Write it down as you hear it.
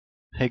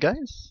Hey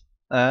guys,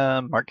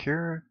 Mark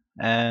here,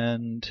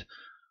 and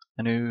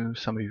I know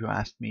some of you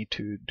asked me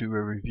to do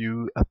a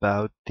review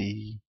about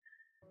the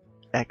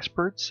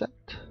expert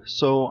set,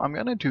 so I'm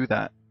gonna do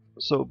that.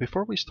 So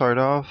before we start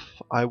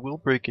off, I will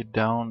break it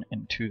down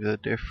into the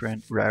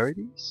different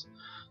rarities.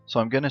 So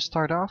I'm gonna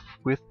start off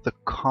with the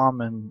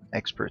common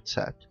expert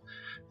set.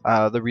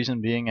 The reason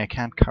being I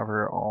can't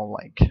cover all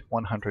like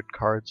 100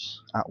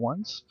 cards at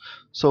once.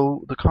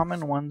 So the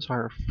common ones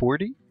are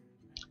 40.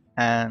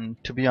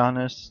 And to be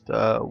honest,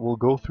 we'll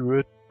go through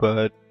it,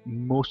 but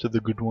most of the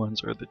good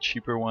ones are the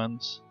cheaper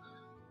ones,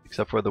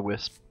 except for the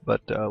Wisp,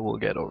 but we'll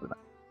get over that.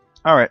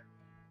 Alright,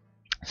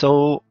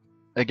 so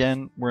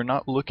again, we're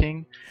not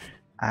looking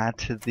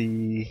at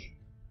the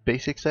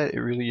basic set,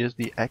 it really is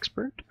the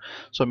expert.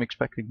 So I'm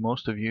expecting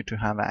most of you to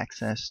have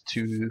access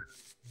to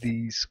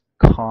these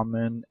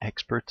common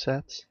expert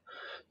sets.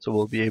 So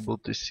we'll be able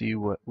to see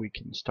what we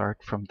can start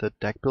from the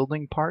deck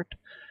building part,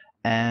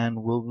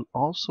 and we'll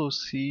also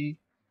see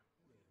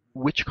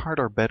which card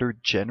are better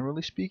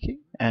generally speaking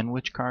and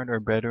which card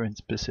are better in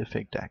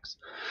specific decks.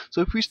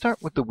 So if we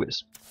start with the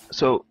Wisp.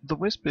 So the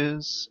Wisp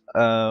is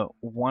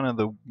one of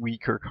the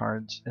weaker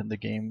cards in the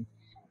game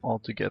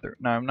altogether.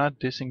 Now I'm not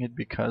dissing it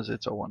because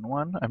it's a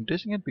 1/1, I'm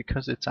dissing it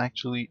because it's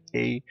actually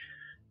a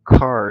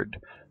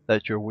card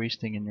that you're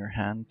wasting in your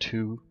hand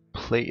to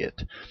play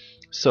it.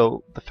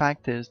 So the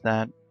fact is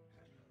that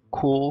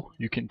cool,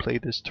 you can play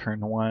this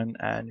turn 1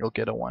 and you'll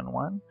get a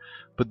 1/1,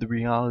 but the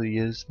reality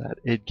is that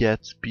it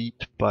gets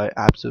beat by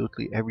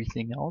absolutely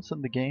everything else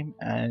in the game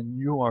and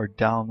you are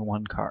down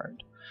one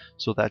card.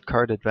 So that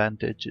card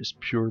advantage is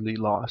purely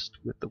lost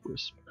with the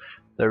Wisp.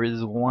 There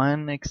is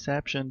one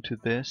exception to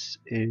this,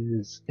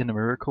 is in a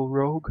Miracle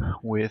Rogue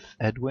with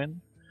Edwin.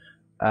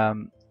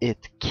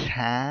 It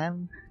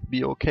can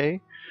be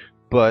okay,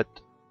 but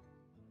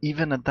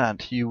even at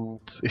that,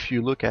 if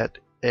you look at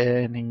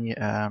any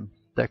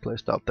deck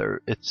list out there,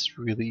 it's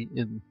really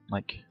in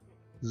like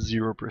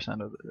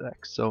 0% of the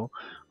decks. So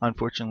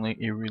unfortunately,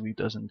 it really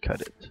doesn't cut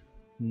it.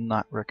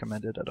 Not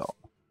recommended at all.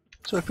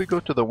 So if we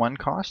go to the 1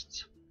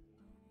 costs,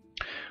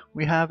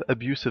 we have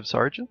Abusive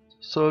Sargeant.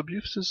 So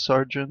Abusive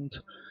Sargeant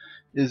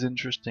is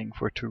interesting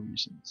for 2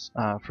 reasons.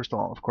 First of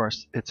all, of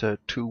course, it's a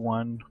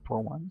 2/1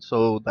 for 1,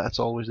 so that's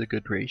always a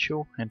good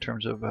ratio in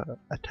terms of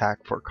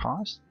attack for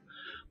cost.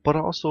 But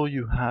also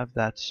you have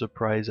that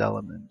surprise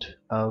element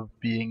of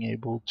being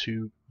able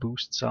to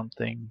boost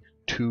something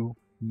to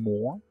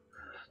more.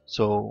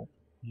 So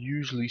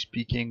usually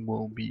speaking,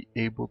 we'll be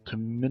able to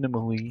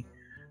minimally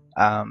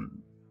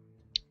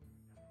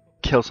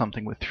kill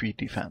something with 3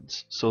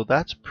 defense. So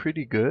that's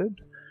pretty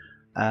good.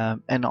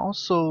 And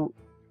also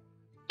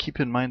keep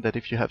in mind that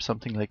if you have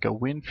something like a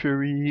Wind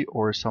Fury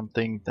or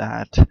something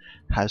that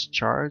has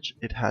charge,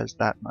 it has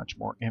that much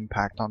more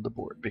impact on the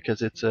board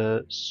because it's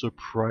a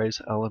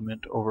surprise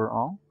element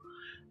overall.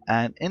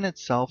 And in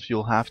itself,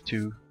 you'll have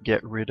to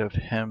get rid of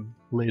him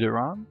later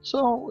on,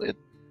 so it's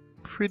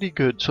pretty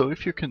good. So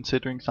if you're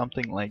considering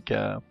something like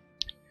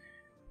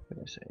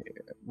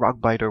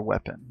Rockbiter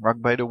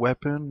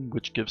Weapon,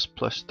 which gives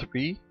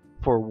 +3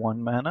 for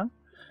 1 mana,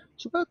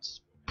 so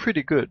that's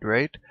pretty good,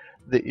 right?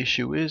 The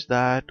issue is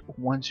that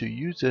once you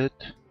use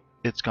it,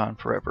 it's gone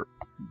forever.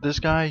 This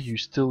guy, you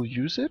still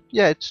use it,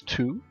 yeah, it's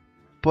 2,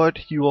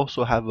 but you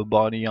also have a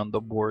body on the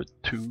board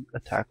to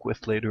attack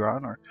with later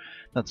on, or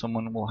that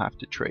someone will have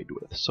to trade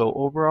with. So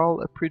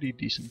overall, a pretty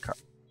decent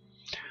card.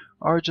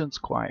 Argent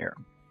Squire.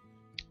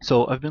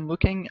 So I've been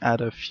looking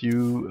at a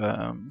few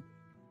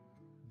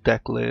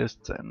deck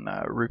lists and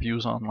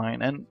reviews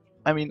online, and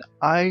I mean,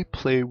 I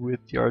play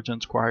with the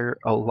Argent Squire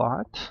a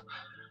lot.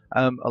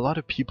 A lot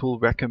of people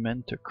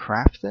recommend to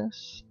craft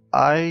this.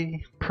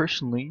 I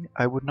personally,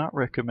 I would not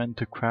recommend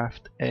to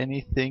craft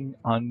anything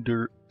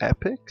under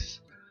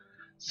epics,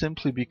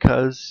 simply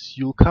because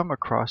you'll come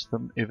across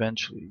them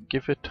eventually.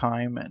 Give it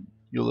time and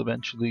you'll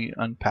eventually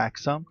unpack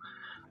some.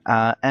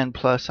 And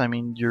plus, I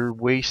mean, you're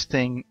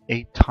wasting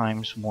 8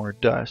 times more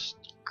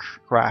dust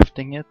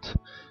crafting it.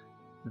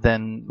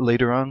 Then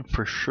later on,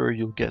 for sure,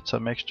 you'll get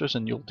some extras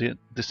and you'll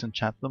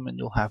disenchant them and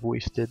you'll have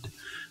wasted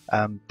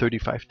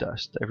 35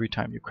 dust every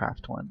time you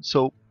craft one.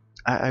 So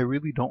I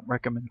really don't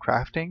recommend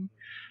crafting.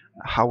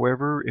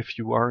 However, if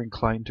you are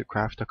inclined to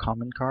craft a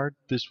common card,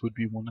 this would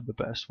be one of the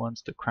best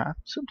ones to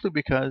craft, simply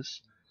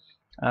because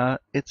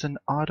it's an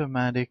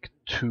automatic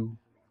 2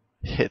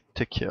 hit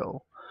to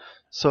kill.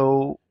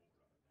 So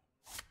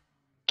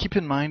keep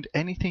in mind,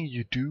 anything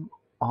you do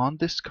on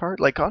this card,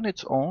 like on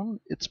its own,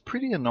 it's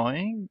pretty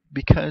annoying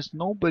because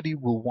nobody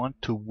will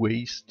want to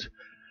waste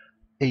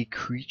a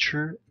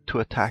creature to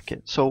attack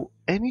it. So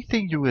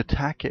anything you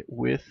attack it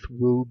with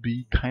will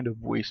be kind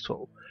of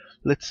wasteful.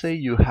 Let's say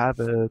you have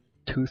a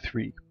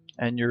 2/3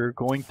 and you're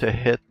going to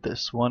hit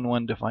this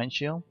 1/1 Divine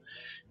Shield.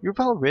 You've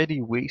already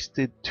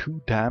wasted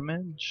 2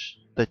 damage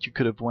that you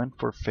could have went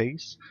for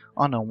face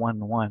on a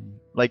 1/1.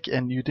 Like,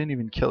 and you didn't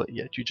even kill it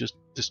yet, you just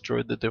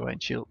destroyed the Divine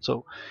Shield.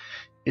 So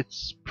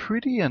it's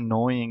pretty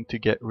annoying to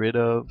get rid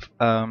of,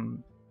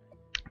 and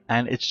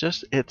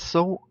it's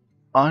so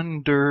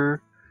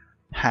underhanded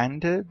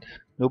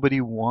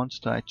Nobody wants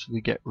to actually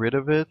get rid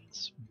of it,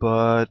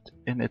 but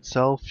in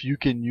itself you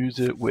can use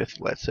it with,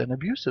 let's say, an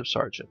Abusive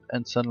Sargeant,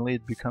 and suddenly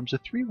it becomes a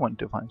 3/1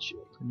 Divine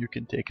Shield, and you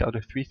can take out a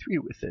 3/3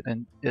 with it,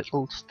 and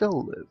it'll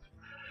still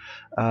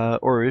live.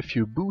 Or if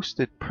you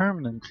boost it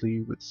permanently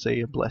with,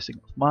 say, a Blessing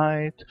of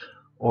Might,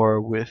 or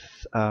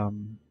with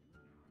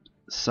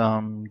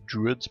some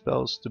Druid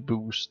spells to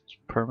boost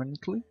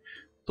permanently,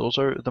 those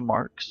are the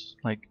marks,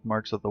 like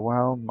Marks of the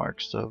Wild,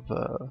 Marks of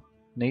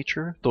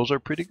Nature. Those are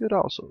pretty good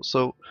also.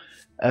 So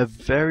a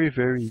very,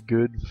 very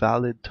good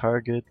valid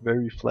target,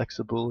 very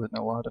flexible in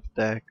a lot of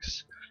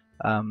decks.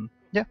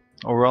 Yeah,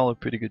 overall a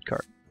pretty good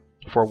card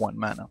for 1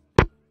 mana.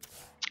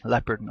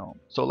 Leper Gnome.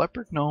 So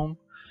Leper Gnome,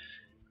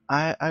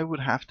 I would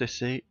have to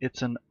say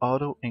it's an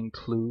auto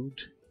include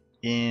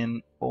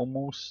in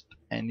almost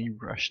any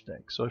rush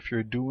deck. So if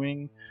you're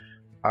doing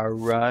a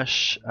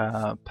rush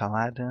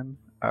Paladin,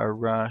 a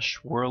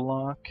rush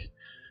Warlock,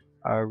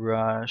 a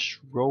rush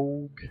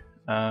Rogue,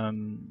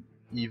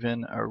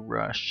 even a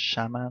rush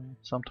Shaman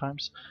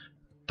sometimes,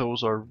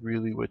 those are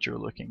really what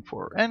you're looking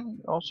for.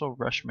 And also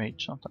rush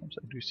Mage, sometimes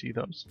I do see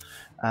those.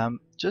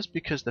 Just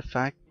because the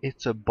fact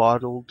it's a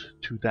bottled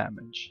 2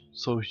 damage.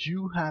 So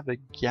you have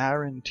a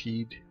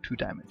guaranteed 2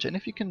 damage. And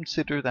if you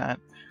consider that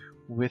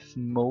with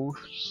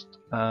most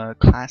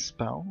class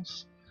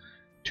spells,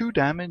 2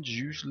 damage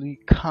usually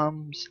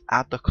comes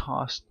at the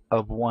cost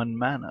of 1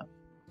 mana.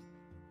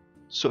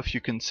 So if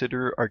you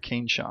consider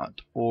Arcane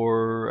Shot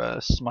or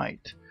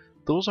Smite,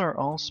 those are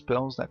all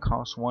spells that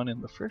cost 1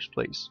 in the first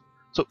place.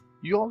 So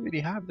you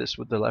already have this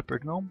with the Leper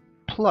Gnome,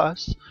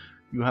 plus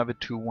you have a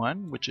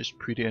 2/1, which is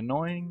pretty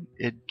annoying.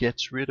 It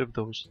gets rid of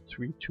those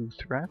 3/2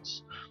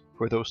 threats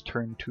for those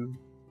turn 2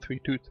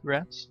 3/2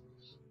 threats.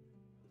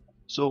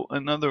 So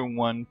another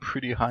one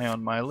pretty high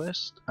on my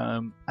list,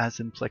 as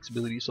in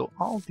flexibility. So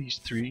all these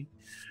 3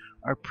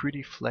 are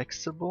pretty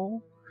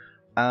flexible.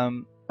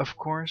 Of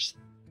course,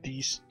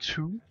 these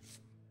 2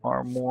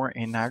 are more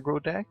in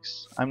aggro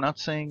decks. I'm not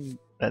saying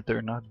that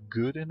they're not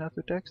good in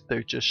other decks,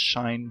 they just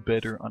shine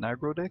better on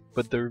aggro deck,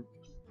 but they're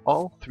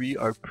all 3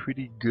 are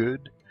pretty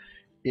good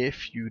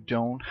if you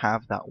don't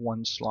have that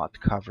 1 slot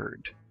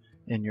covered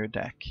in your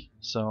deck.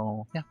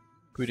 So yeah,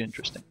 pretty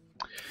interesting.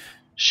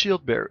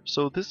 Shield Bearer.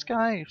 So this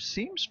guy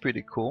seems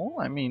pretty cool.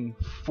 I mean,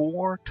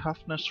 4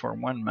 toughness for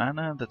 1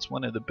 mana, that's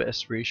one of the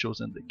best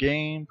ratios in the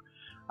game.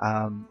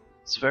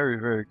 It's very,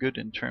 very good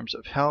in terms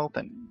of health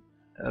and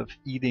of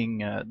eating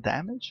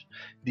damage.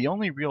 The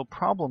only real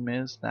problem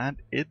is that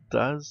it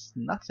does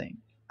nothing,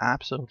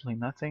 absolutely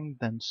nothing,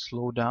 then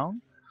slow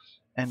down.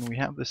 And we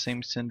have the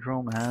same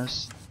syndrome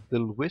as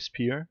Little Wisp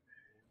here,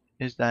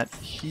 is that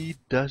he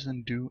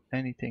doesn't do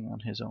anything on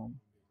his own.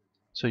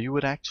 So you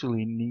would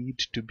actually need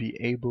to be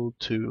able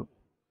to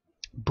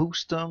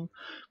boost him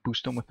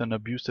with an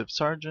Abusive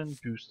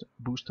Sargeant,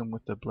 boost him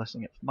with a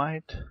Blessing of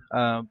Might.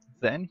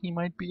 Then he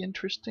might be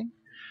interesting.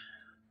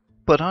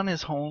 But on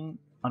his own,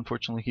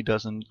 unfortunately, he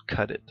doesn't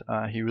cut it.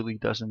 He really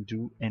doesn't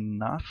do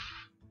enough.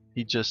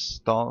 He just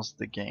stalls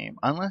the game,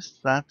 unless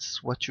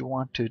that's what you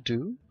want to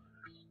do.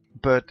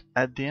 But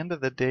at the end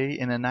of the day,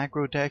 in an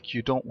aggro deck,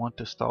 you don't want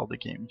to stall the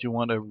game. You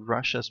want to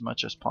rush as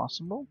much as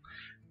possible.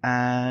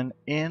 And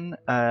in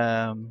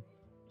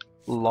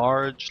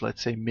large,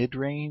 let's say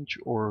mid-range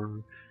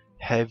or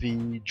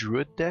heavy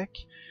druid deck,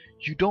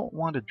 you don't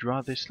want to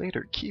draw this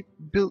later.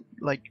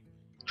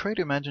 Try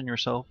to imagine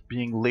yourself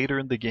being later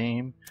in the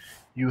game.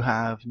 You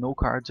have no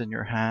cards in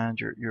your hand.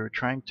 You're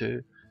trying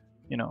to,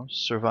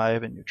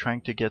 survive, and you're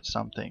trying to get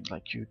something.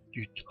 Like you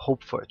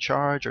hope for a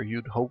charge, or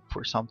you'd hope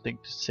for something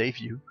to save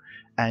you,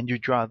 and you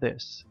draw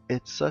this.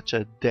 It's such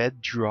a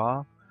dead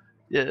draw.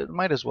 It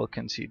might as well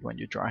concede when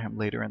you draw him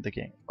later in the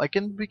game. Like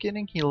in the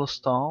beginning, he'll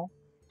stall,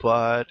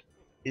 but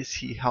is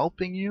he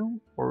helping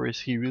you, or is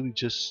he really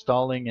just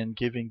stalling and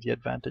giving the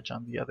advantage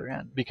on the other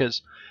end?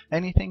 Because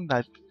anything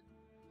that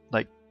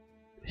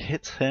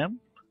hits him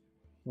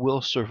will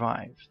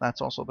survive.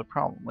 That's also the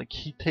problem. Like,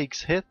 he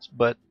takes hits,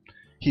 but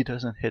he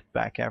doesn't hit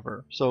back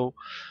ever. So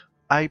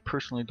I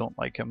personally don't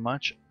like him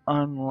much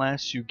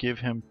unless you give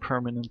him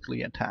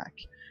permanently attack,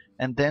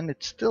 and then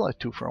it's still a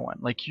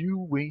 2-for-1. Like, you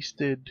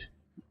wasted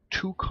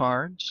 2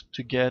 cards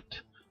to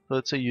get,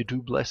 let's say you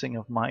do Blessing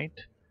of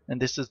Might,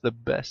 and this is the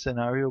best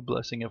scenario,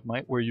 Blessing of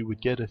Might, where you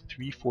would get a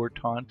 3/4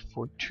 taunt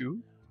for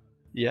 2.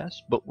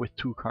 Yes, but with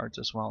 2 cards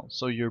as well.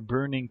 So you're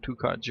burning 2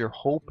 cards. You're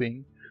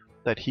hoping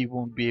that he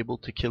won't be able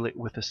to kill it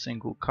with a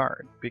single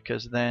card,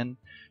 because then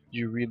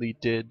you really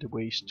did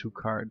waste 2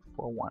 cards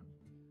for 1.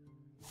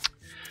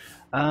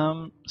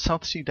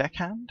 Southsea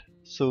Deckhand.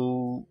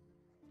 So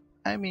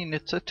I mean,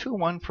 it's a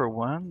 2/1 for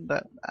 1.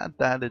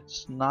 That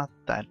it's not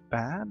that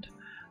bad.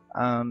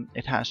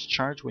 It has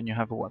charge when you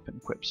have a weapon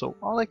equipped. So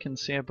all I can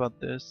say about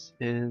this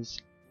is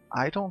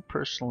I don't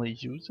personally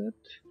use it.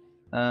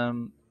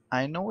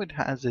 I know it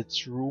has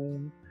its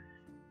room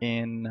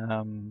in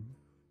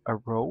a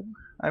rogue,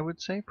 I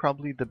would say,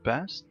 probably the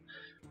best.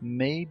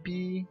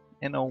 Maybe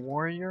in a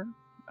warrior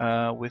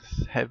with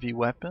heavy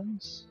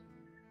weapons,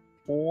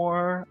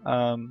 or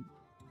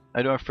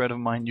I know a friend of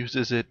mine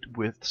uses it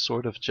with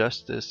Sword of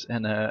Justice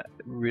in a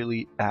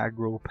really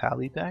aggro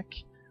pally deck,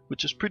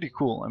 which is pretty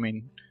cool. I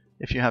mean,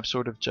 if you have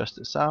Sword of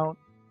Justice out,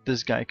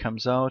 this guy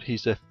comes out,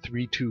 he's a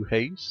 3-2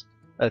 haste,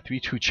 a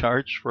 3-2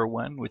 charge for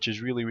 1, which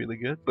is really, really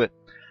good. But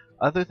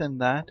other than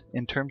that,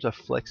 in terms of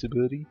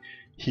flexibility,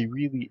 he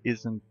really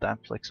isn't that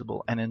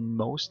flexible. And in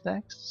most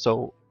decks,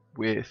 so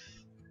with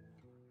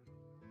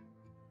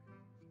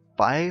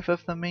 5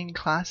 of the main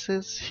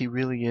classes, he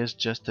really is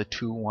just a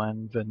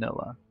 2-1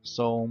 vanilla,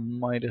 so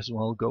might as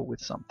well go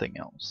with something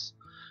else.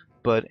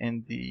 But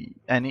in the,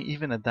 and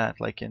even at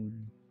that, like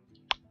in,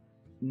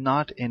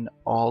 not in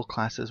all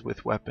classes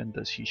with weapon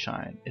does he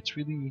shine. It's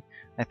really,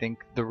 I think,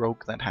 the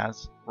rogue that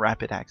has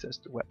rapid access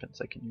to weapons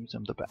that can use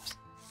them the best.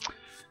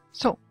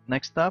 So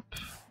next up,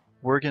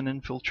 Worgen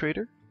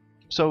Infiltrator.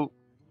 So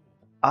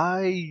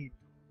I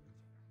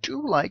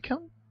do like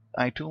him.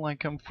 I do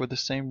like him for the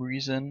same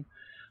reason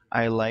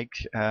I like,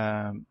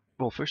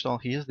 well, first of all,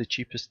 he is the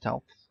cheapest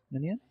stealth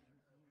minion,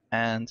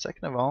 and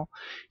second of all,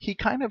 he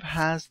kind of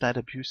has that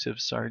abusive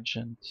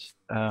sargeant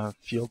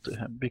feel to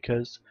him,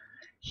 because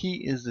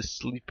he is a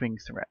sleeping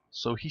threat.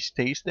 So he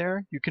stays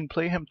there, you can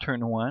play him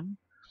turn 1,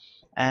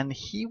 and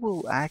he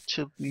will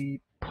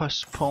actually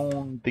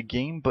postpone the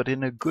game, but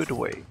in a good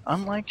way.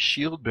 Unlike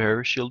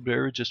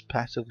Shieldbearer just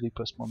passively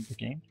postpones the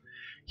game.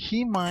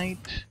 He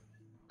might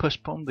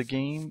postpone the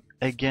game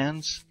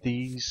against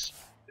these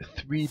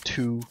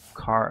 3-2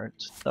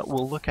 cards that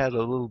we'll look at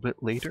a little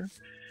bit later,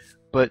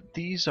 but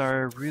these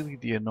are really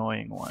the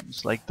annoying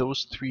ones. Like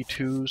those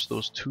 3-2s,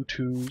 those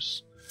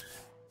 2-2s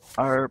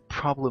are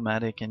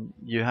problematic, and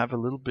you have a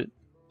little bit,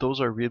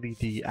 those are really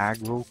the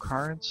aggro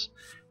cards.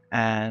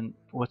 And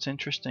what's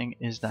interesting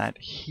is that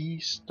he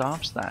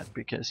stops that,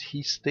 because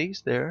he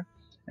stays there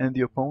and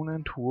the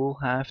opponent will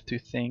have to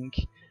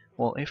think,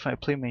 well, if I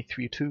play my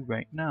 3-2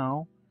 right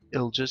now,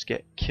 it'll just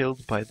get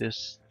killed by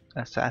this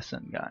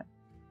assassin guy.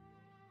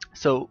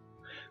 So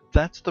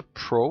that's the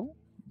pro.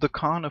 The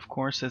con, of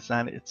course, is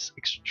that it's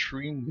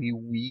extremely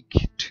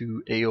weak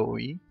to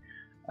AoE.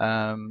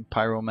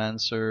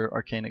 Pyromancer,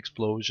 Arcane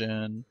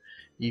Explosion,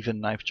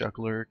 even Knife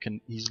Juggler can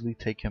easily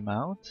take him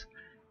out.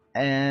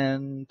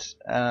 And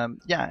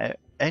yeah,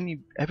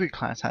 every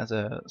class has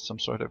some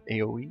sort of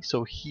AoE,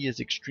 so he is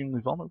extremely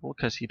vulnerable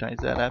because he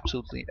dies at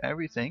absolutely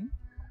everything.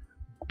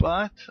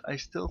 But I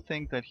still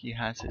think that he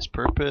has his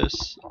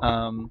purpose.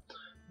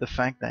 The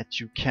fact that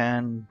you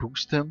can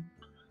boost him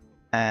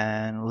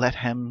and let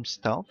him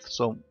stealth.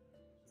 So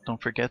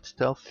don't forget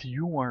stealth,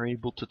 you are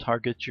able to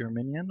target your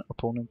minion,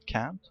 opponent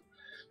can't.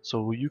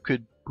 So you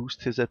could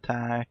boost his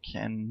attack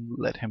and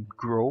let him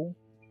grow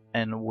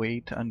and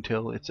wait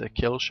until it's a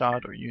kill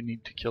shot or you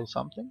need to kill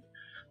something.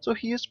 So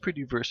he is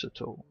pretty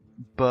versatile,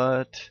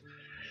 but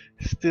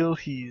still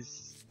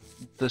he's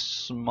the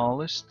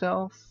smallest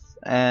stealth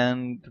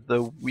and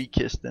the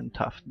weakest in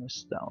toughness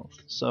stealth.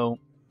 So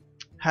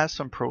has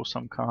some pros,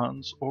 some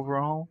cons.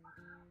 Overall,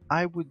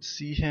 I would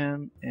see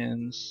him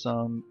in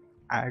some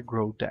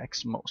aggro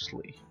decks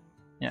mostly.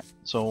 Yeah,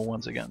 so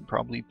once again,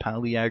 probably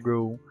Pally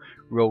aggro,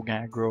 Rogue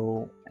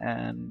aggro,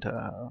 and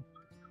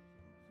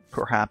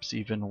perhaps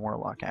even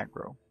Warlock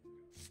aggro.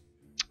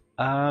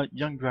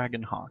 Young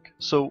Dragon Hawk.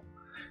 So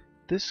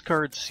this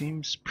card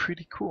seems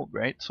pretty cool,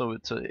 right? So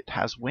it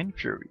has Wind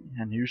Fury,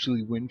 and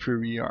usually Wind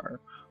Fury are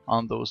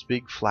on those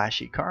big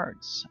flashy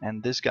cards,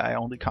 and this guy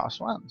only costs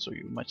 1, so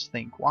you must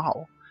think,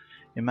 wow,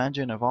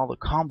 imagine of all the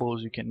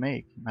combos you can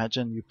make.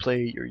 Imagine you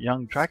play your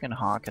Young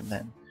Dragonhawk and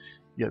then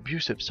you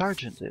Abusive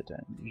Sargent it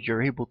and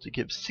you're able to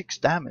give 6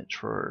 damage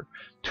for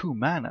 2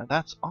 mana.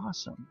 That's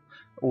awesome.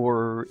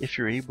 Or if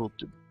you're able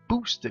to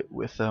boost it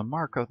with a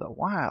Mark of the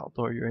Wild,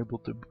 or you're able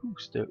to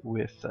boost it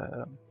with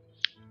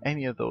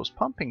any of those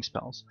pumping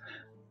spells.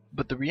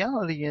 But the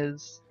reality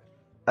is,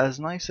 as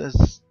nice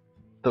as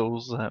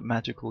those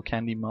magical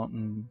Candy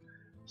Mountain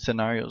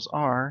scenarios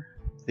are,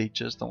 they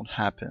just don't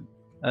happen.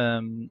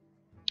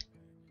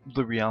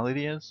 The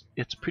reality is,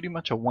 it's pretty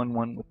much a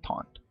 1-1 with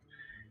taunt,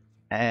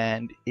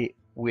 and it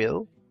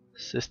will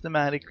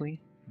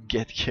systematically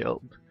get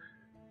killed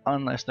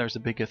unless there's a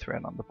bigger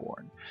threat on the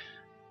board,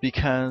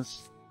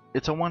 because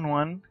it's a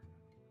 1-1.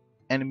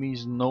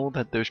 Enemies know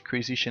that there's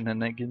crazy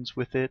shenanigans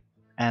with it,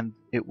 and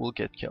it will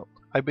get killed.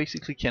 I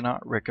basically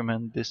cannot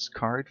recommend this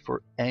card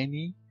for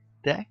any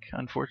deck,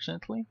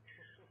 unfortunately.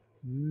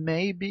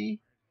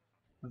 Maybe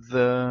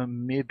the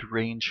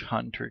mid-range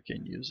hunter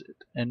can use it,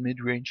 and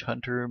mid-range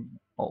hunter,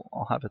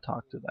 I'll have a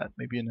talk to that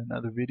maybe in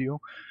another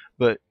video,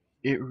 but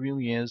it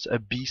really is a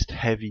beast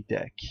heavy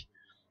deck.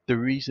 The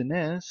reason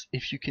is,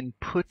 if you can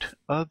put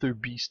other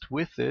beasts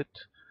with it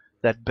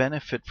that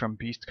benefit from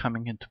beast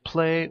coming into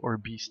play or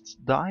beasts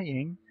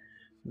dying,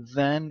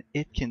 then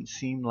it can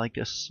seem like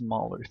a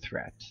smaller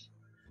threat.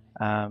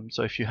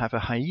 So if you have a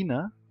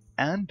hyena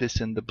and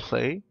this in the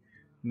play,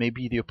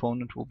 maybe the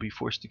opponent will be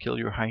forced to kill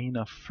your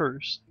hyena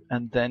first,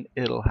 and then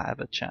it'll have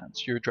a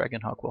chance. Your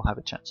Dragonhawk will have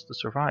a chance to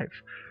survive.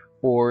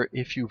 Or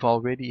if you've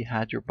already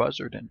had your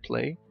Buzzard in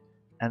play,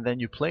 and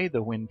then you play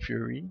the Wind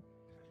Fury,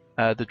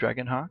 the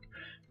Dragonhawk,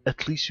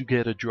 at least you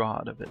get a draw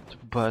out of it.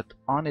 But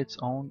on its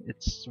own,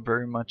 it's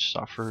very much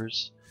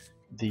suffers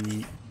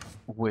the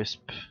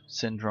Wisp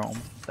syndrome,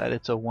 that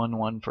it's a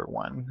 1/1 for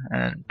 1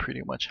 and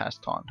pretty much has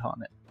taunt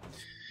on it.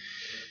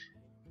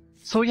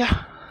 So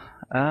yeah,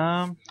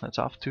 that's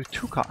off to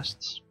 2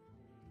 costs.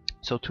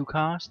 So 2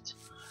 costs,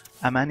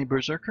 Amani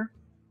Berserker,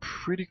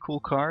 pretty cool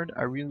card.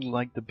 I really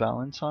like the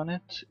balance on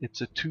it.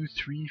 It's a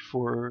 2/3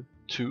 for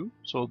 2,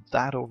 so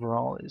that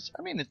overall is,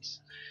 I mean,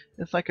 it's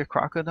like a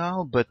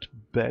crocodile, but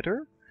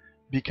better,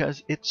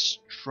 because it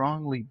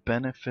strongly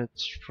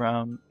benefits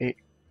from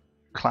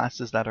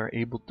classes that are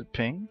able to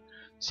ping.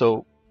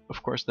 So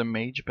of course the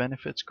mage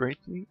benefits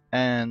greatly,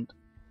 and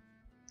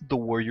the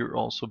warrior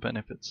also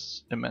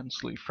benefits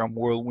immensely from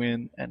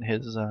Whirlwind and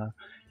his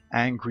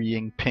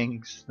angrying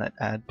pings that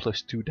add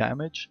 +2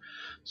 damage.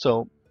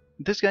 So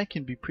this guy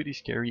can be pretty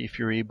scary if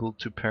you're able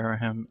to pair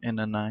him in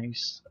a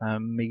nice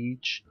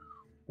mage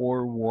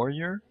or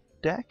warrior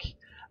deck.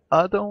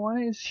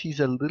 Otherwise, he's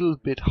a little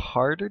bit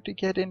harder to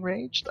get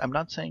enraged. I'm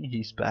not saying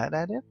he's bad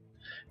at it.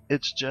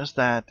 It's just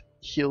that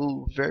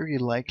he'll very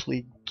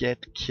likely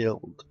get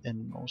killed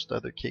in most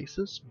other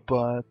cases.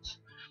 But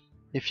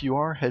if you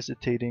are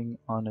hesitating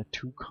on a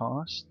 2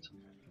 cost,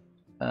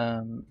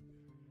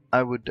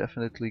 I would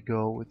definitely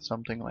go with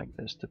something like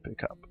this to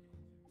pick up.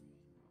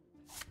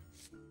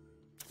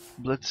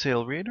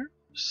 Bloodsail Raider.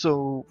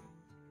 So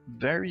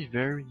very,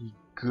 very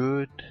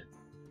good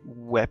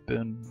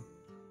weapon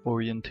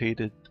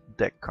orientated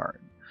deck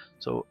card.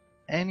 So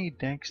any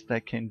decks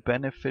that can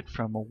benefit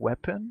from a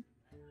weapon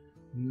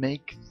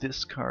make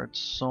this card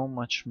so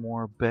much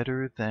more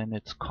better than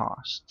its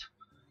cost.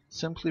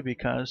 Simply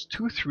because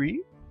 2/3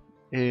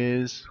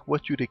 is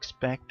what you'd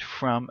expect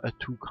from a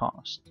 2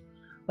 cost.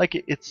 Like,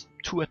 it's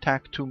 2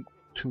 attack,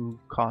 2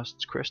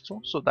 costs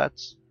crystal, so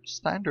that's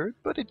standard,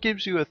 but it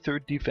gives you a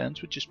 3rd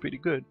defense, which is pretty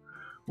good.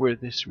 Where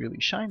this really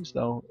shines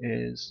though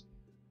is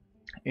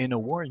in a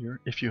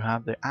warrior. If you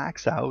have the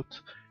axe out,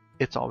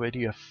 it's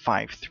already a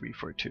 5/3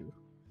 for 2,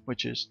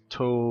 which is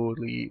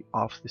totally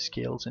off the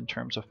scales in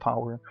terms of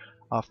power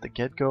off the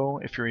get-go.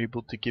 If you're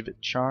able to give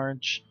it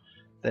charge,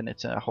 then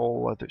it's a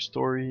whole other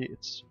story.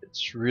 It's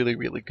really,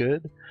 really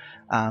good.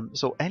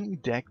 So any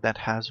deck that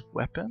has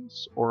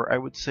weapons, or I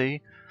would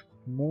say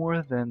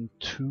more than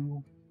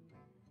 2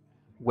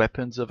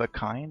 weapons of a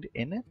kind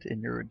in it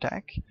in your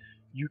deck,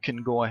 you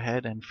can go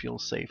ahead and feel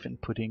safe in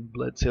putting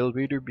Bloodsail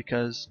Raider,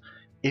 because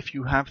if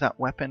you have that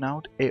weapon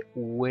out, it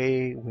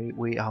way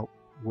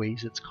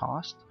outweighs its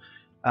cost.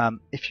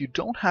 If you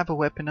don't have a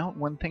weapon out,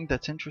 one thing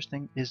that's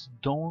interesting is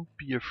don't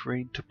be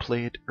afraid to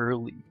play it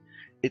early.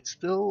 It's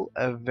still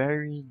a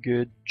very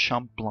good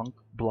chump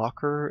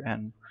blocker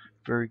and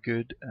very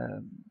good,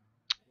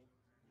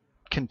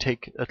 can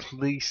take at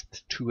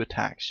least 2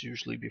 attacks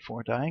usually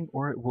before dying,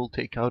 or it will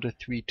take out a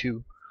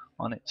 3/2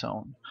 on its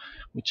own,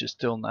 which is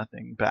still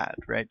nothing bad,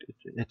 right?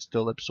 It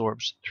still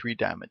absorbs 3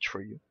 damage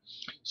for you.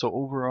 So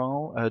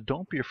overall,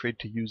 don't be afraid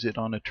to use it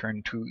on a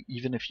turn 2,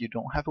 even if you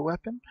don't have a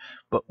weapon.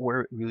 But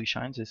where it really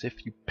shines is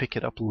if you pick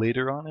it up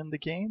later on in the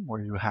game,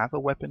 where you have a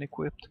weapon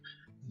equipped,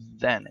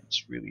 then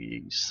it's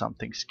really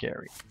something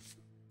scary.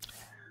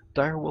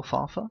 Direwolf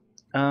Alpha,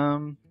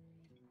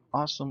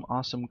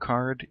 awesome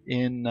card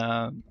in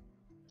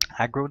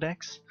aggro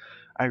decks.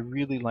 I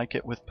really like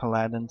it with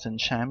Paladins and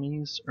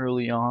Chamois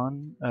early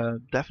on.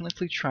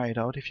 Definitely try it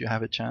out if you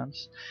have a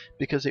chance,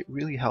 because it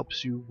really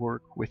helps you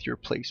work with your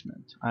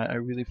placement. I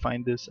really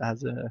find this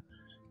as a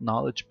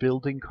knowledge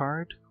building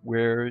card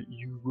where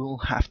you will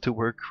have to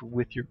work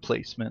with your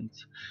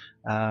placement.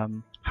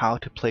 How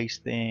to place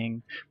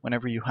things.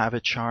 Whenever you have a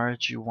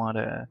charge, you want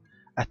to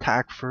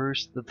attack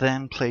first,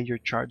 then play your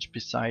charge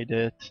beside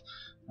it.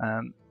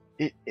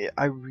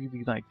 I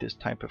really like this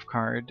type of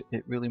card.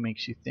 It really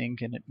makes you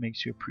think, and it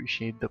makes you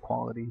appreciate the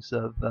qualities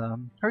of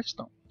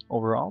Hearthstone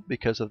overall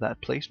because of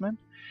that placement.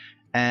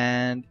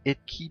 And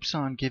it keeps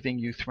on giving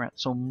you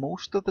threats. So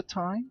most of the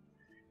time,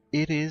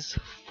 it is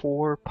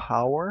 4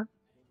 power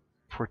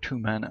for 2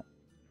 mana,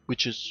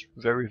 which is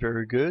very,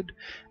 very good.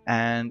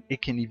 And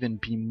it can even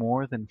be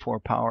more than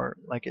 4 power,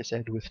 like I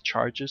said, with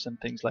charges and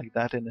things like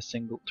that in a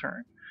single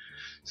turn.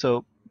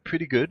 So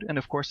pretty good, and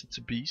of course it's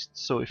a beast,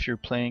 so if you're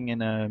playing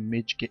in a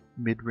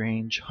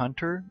mid-range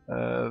hunter,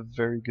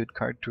 very good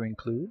card to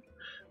include.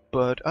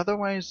 But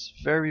otherwise,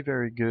 very,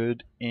 very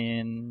good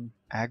in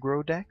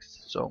aggro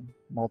decks, so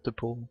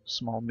multiple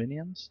small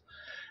minions.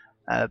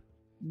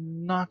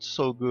 Not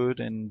so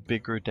good in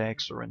bigger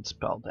decks or in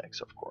spell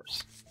decks, of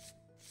course.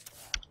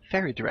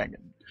 Faerie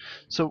Dragon.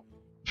 So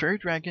Faerie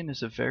Dragon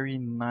is a very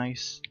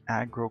nice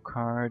aggro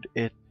card.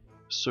 It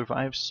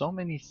survives so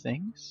many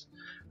things,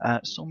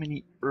 so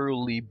many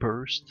early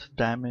burst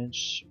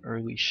damage,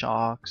 early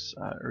shocks,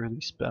 early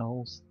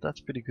spells.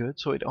 That's pretty good.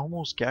 So it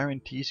almost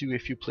guarantees you,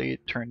 if you play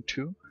it turn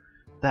 2,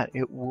 that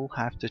it will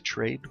have to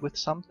trade with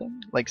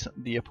something, like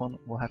the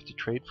opponent will have to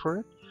trade for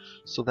it.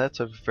 So that's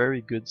a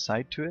very good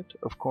side to it.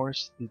 Of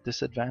course, the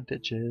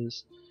disadvantage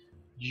is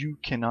you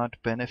cannot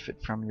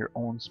benefit from your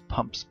own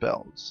pump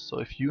spells. So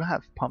if you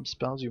have pump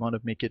spells, you want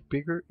to make it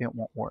bigger, it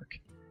won't work.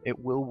 It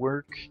will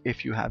work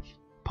if you have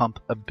pump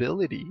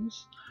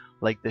abilities,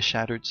 like the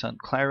Shattered Sun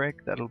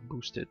Cleric, that'll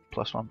boost it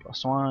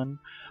 +1/+1,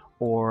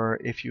 or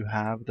if you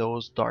have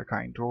those Dark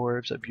Iron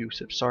Dwarves,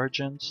 Abusive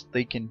Sargeants,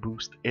 they can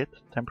boost it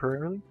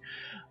temporarily,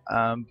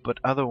 but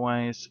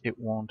otherwise it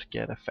won't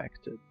get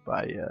affected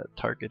by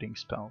targeting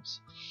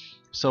spells.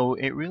 So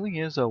it really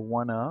is a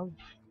one-of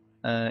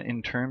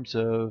in terms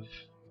of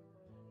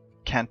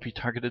can't be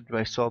targeted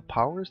by spell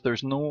powers.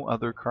 There's no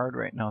other card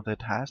right now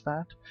that has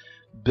that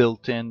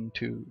built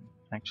into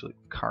actually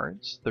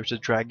cards. There's a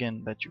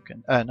dragon that you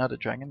can, not a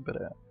dragon, but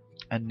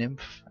a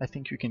nymph I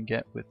think you can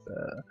get with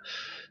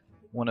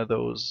one of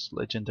those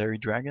legendary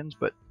dragons,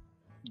 but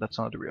that's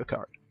not a real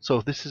card.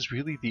 So this is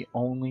really the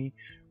only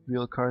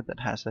real card that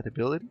has that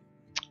ability.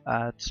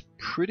 It's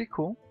pretty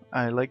cool.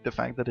 I like the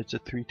fact that it's a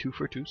 3/2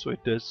 for 2, so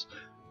it does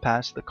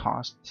pass the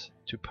cost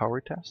to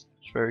power test.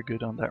 It's very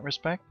good on that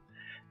respect.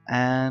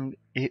 And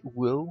it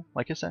will,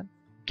 like I said,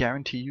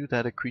 guarantee you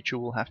that a creature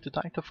will have to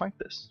die to fight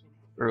this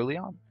early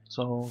on.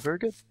 So very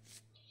good.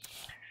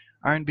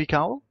 Ironbeak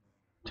Owl,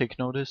 take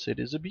notice it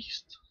is a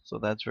beast, so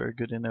that's very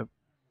good in a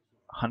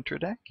hunter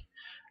deck.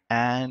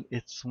 And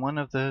it's one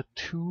of the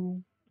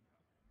 2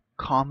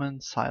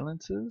 common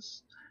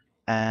silences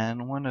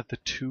and one of the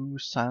 2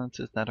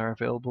 silences that are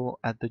available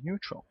at the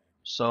neutral.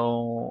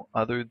 So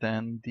other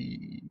than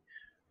the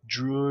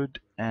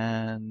druid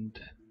and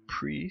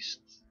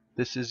priest,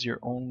 this is your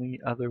only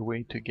other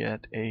way to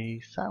get a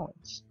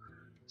silence.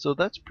 So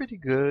that's pretty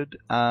good.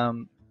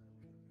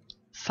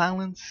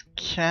 Silence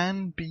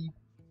can be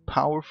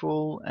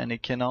powerful and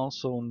it can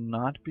also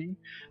not be.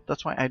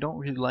 That's why I don't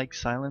really like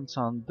silence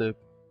on the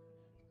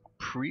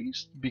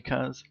priest,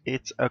 because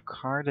it's a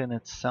card in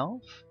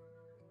itself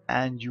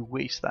and you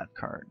waste that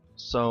card.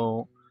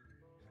 So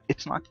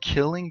it's not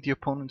killing the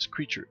opponent's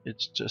creature,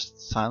 it's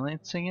just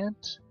silencing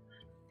it,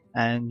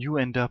 and you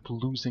end up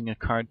losing a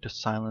card to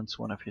silence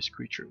one of his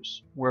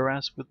creatures.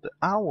 Whereas with the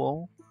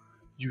owl,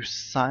 you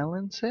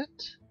silence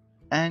it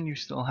and you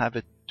still have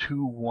a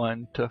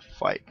 2/1 to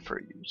fight for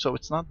you. So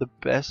it's not the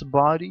best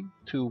body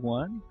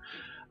 2/1.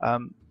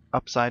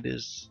 Upside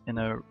is in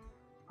a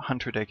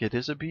hunter deck it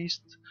is a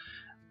beast,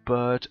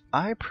 but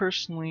I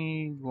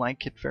personally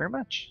like it very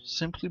much,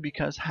 simply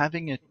because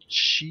having a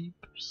cheap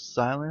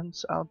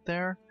silence out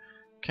there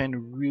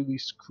can really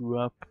screw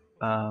up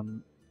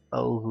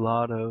a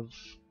lot of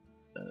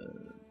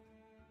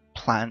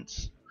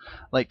plans.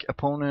 Like,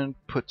 opponent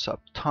puts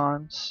up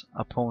taunts,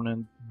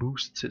 opponent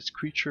boosts his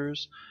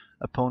creatures,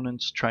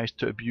 opponent tries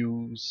to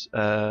abuse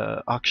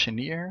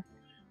auctioneer,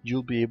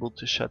 you'll be able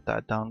to shut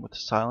that down with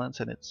silence,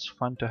 and it's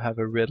fun to have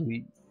a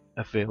readily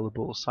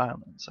available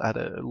silence at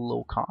a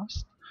low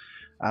cost.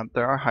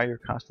 There are higher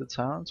costed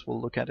silence,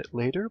 we'll look at it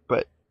later,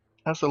 but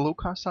as a low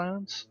cost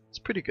silence, it's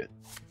pretty good.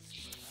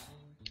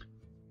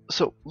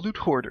 So, Loot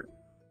Hoarder.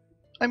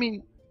 I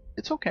mean,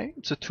 it's okay.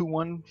 It's a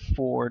 2/1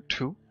 for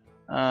 2.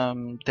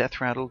 Death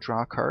Rattle,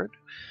 draw a card.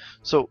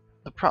 So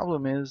the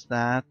problem is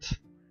that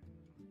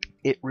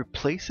it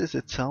replaces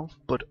itself,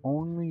 but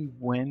only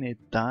when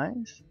it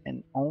dies,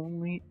 and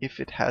only if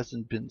it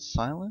hasn't been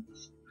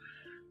silenced.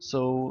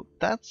 So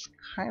that's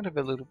kind of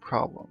a little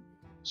problem.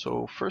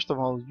 So first of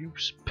all, you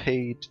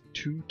paid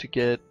 2 to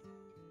get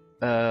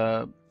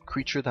a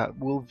creature that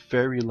will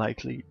very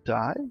likely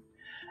die,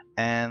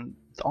 and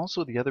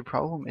also the other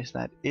problem is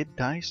that it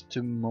dies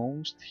to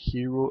most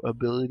hero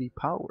ability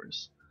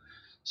powers.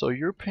 So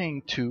you're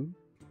paying 2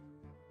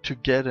 to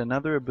get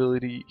another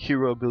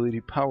hero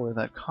ability power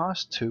that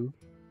costs 2,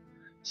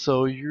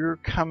 so you're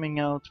coming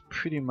out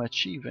pretty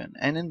much even.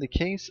 And in the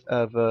case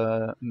of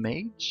a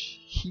mage,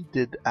 he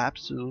did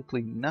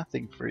absolutely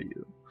nothing for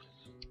you,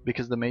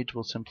 because the mage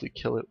will simply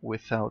kill it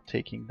without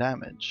taking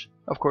damage.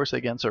 Of course,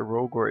 against a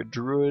rogue or a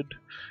druid,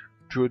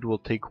 druid will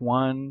take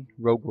 1,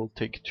 rogue will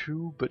take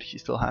 2, but he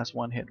still has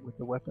 1 hit with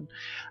the weapon.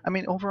 I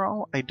mean,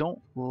 overall, I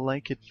don't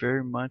like it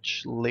very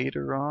much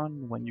later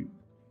on when you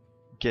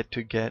get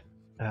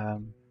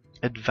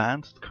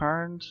advanced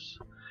cards,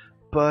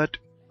 but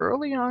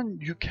early on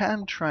you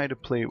can try to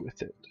play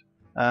with it.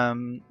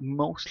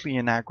 Mostly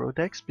in aggro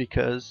decks,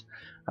 because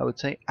I would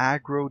say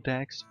aggro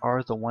decks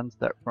are the ones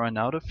that run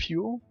out of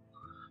fuel.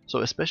 So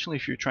especially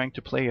if you're trying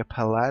to play a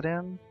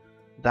paladin,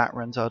 that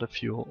runs out of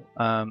fuel.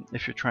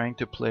 If you're trying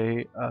to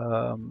play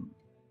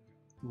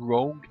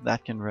rogue,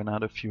 that can run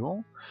out of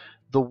fuel.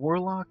 The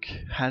warlock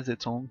has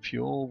its own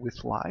fuel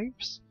with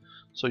lives,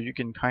 so you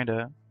can kind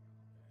of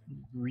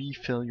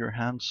refill your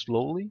hand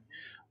slowly.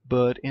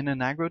 But in an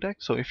aggro deck,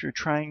 so if you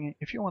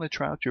want to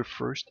try out your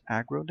first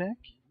aggro deck,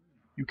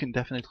 you can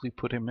definitely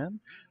put him in.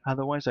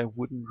 Otherwise, I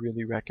wouldn't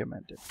really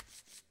recommend it.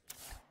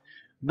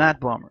 Mad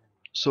Bomber.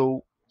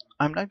 So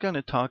I'm not going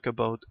to talk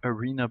about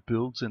arena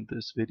builds in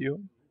this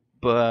video,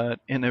 but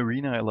in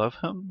arena I love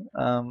him.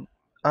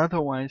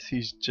 Otherwise,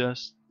 he's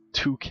just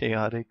too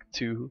chaotic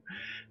to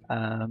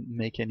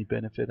make any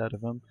benefit out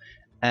of him.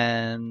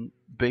 And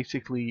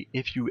basically,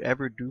 if you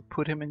ever do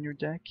put him in your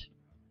deck,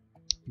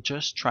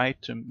 just try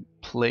to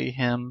play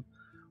him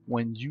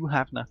when you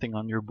have nothing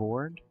on your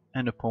board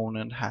and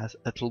opponent has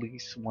at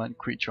least 1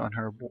 creature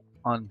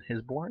on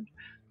his board.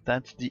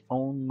 That's the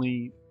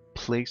only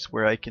place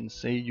where I can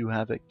say you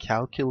have a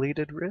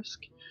calculated risk,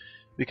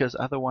 because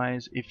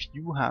otherwise if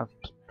you have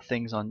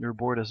things on your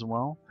board as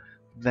well,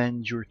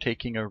 then you're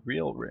taking a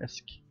real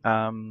risk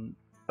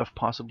of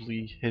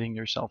possibly hitting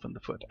yourself in the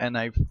foot. And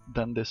I've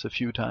done this a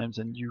few times,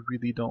 and you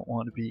really don't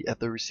want to be at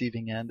the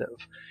receiving end of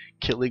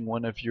killing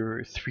one of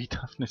your 3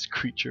 toughness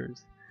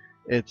creatures.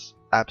 It's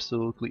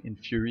absolutely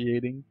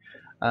infuriating.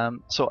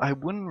 So I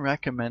wouldn't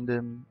recommend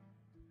him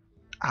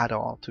at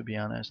all, to be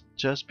honest,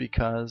 just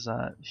because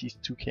he's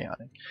too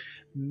chaotic.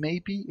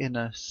 Maybe in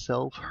a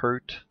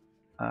self-hurt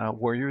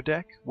warrior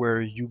deck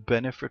where you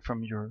benefit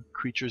from your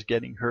creatures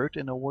getting hurt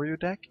in a warrior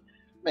deck,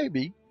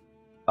 maybe.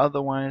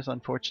 Otherwise,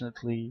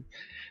 unfortunately,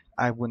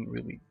 I wouldn't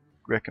really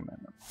recommend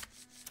him.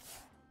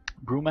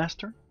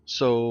 Brewmaster,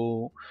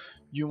 so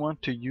you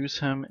want to use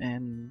him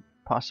in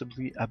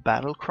possibly a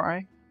battle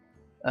cry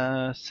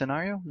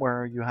scenario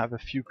where you have a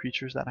few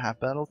creatures that have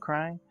battle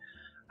cry.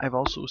 I've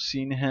also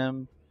seen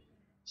him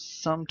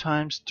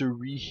sometimes to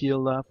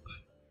re-heal up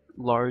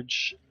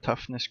large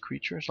toughness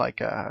creatures,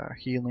 like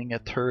healing a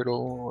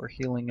turtle or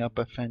healing up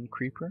a fen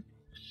creeper.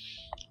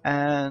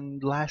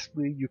 And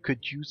lastly, you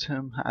could use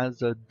him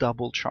as a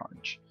double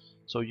charge.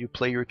 So you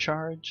play your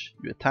charge,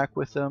 you attack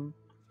with him,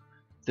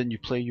 then you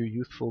play your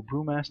Youthful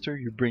Brewmaster,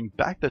 you bring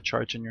back the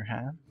charge in your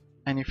hand,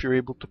 and if you're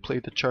able to play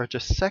the charge a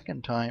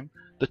second time,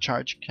 the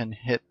charge can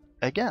hit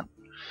again.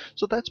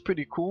 So that's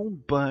pretty cool,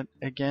 but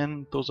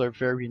again, those are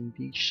very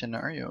niche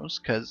scenarios,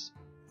 because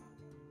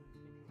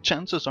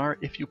chances are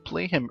if you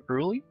play him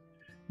early,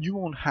 you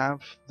won't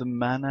have the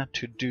mana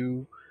to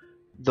do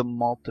the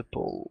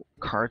multiple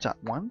cards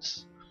at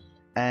once.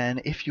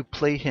 And if you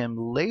play him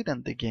late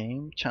in the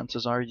game,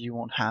 chances are you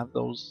won't have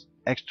those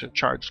extra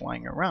charge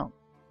lying around.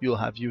 You'll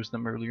have used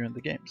them earlier in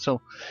the game.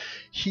 So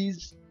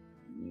he's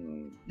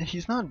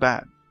not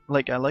bad.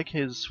 Like, I like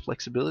his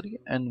flexibility,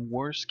 and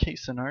worst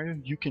case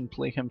scenario, you can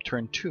play him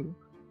turn 2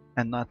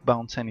 and not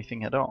bounce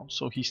anything at all.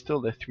 So he's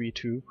still the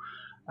 3/2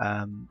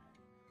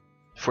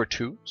 for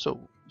 2,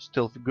 so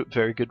still good,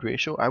 very good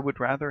ratio. I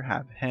would rather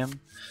have him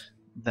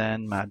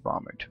than Mad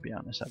Bomber, to be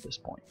honest, at this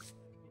point.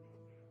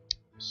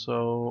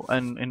 So,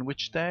 and in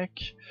which deck?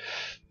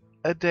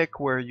 A deck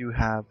where you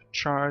have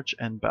charge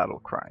and battle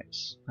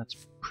cries. That's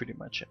pretty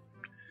much it.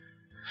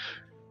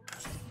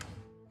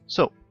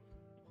 So,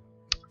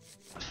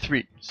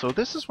 3. So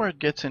this is where it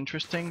gets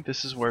interesting.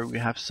 This is where we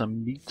have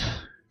some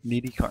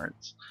meaty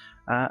cards.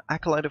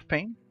 Acolyte of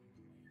Pain.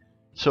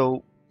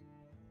 So,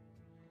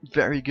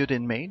 very good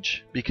in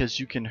Mage, because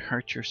you can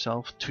hurt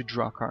yourself to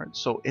draw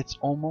cards. So it's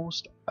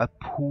almost a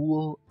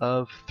pool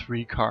of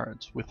 3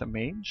 cards with a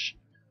Mage.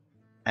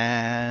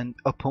 And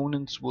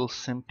opponents will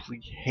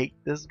simply hate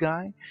this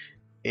guy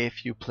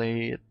if you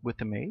play it with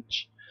the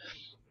Mage.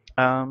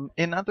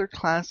 In other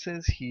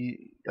classes,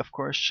 he of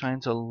course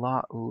shines a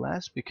lot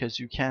less because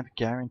you can't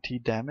guarantee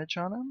damage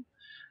on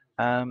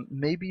him.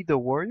 Maybe the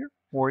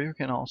Warrior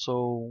can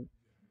also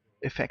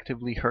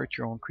effectively hurt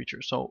your own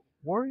creature. So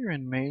Warrior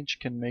and Mage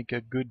can make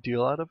a good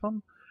deal out of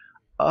him.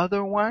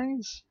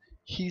 Otherwise,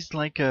 he's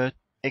like a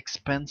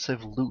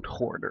expensive loot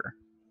hoarder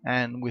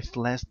and with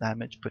less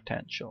damage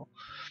potential.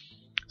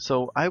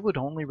 So I would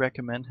only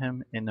recommend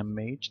him in a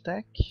Mage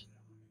deck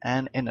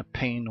and in a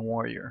Pain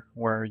Warrior,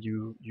 where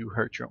you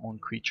hurt your own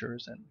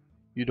creatures and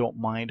you don't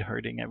mind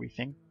hurting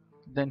everything.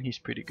 Then he's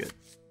pretty good.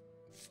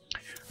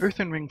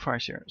 Earthen Ring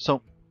Farseer.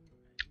 So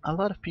a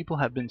lot of people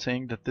have been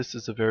saying that this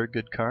is a very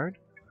good card.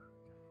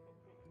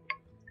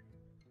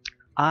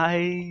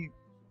 I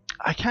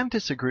can't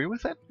disagree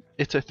with it.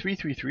 It's a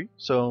 3/3/3,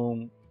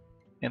 so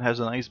it has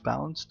a nice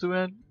balance to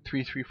it.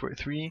 3/3 for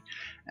 3,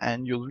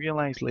 and you'll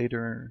realize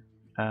later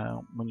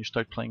when you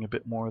start playing a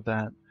bit more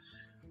that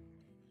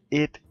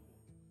it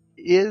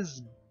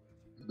is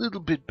a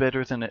little bit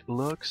better than it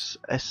looks,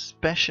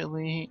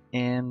 especially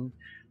in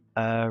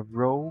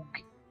Rogue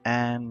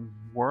and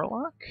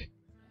Warlock,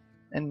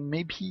 and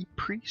maybe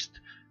Priest,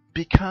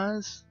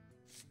 because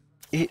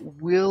it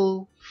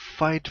will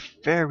fight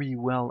very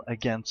well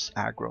against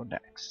aggro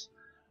decks.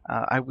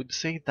 I would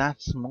say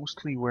that's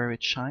mostly where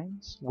it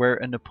shines, where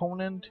an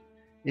opponent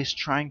is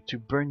trying to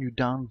burn you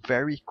down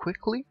very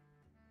quickly.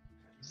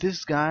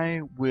 This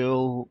guy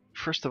will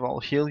first of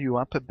all heal you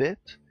up a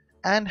bit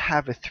and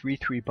have a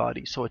 3/3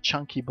 body, so a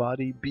chunky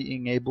body,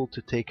 being able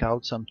to take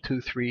out some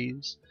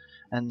 2/3s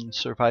and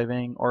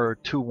surviving, or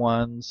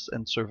 2/1s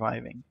and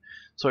surviving.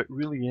 So it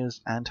really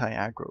is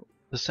anti-aggro.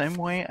 The same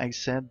way I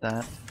said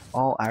that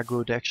all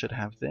aggro decks should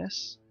have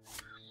this,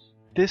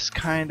 this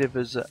kind of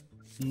is a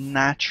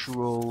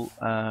natural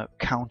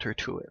counter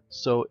to it.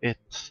 So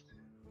it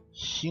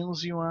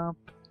heals you up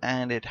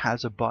and it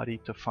has a body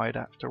to fight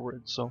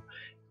afterwards. So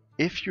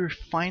if you're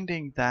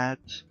finding that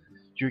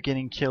you're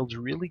getting killed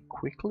really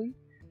quickly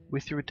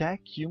with your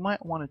deck, you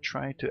might want to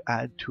try to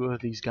add 2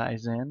 of these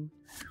guys in.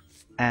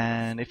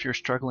 And if you're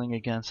struggling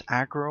against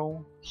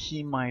aggro,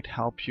 he might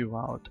help you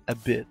out a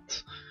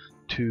bit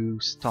to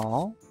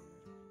stall.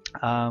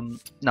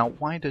 Now,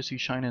 why does he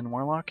shine in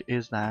Warlock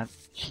is that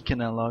he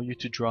can allow you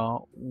to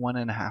draw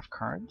 1.5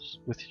 cards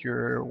with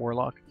your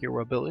Warlock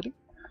hero ability.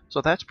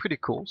 So that's pretty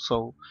cool.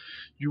 So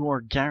you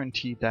are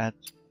guaranteed that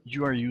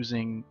you are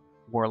using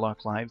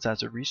Warlock Lives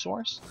as a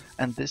resource,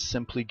 and this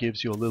simply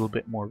gives you a little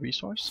bit more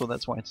resource, so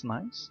that's why it's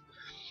nice.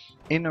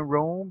 In a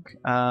rogue,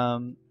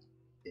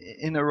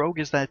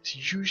 is that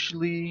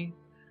usually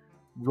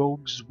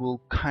rogues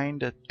will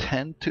kinda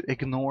tend to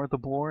ignore the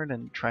board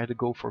and try to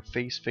go for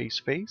face.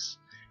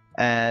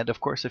 And of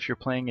course, if you're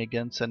playing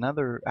against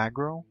another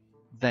aggro,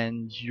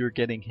 then you're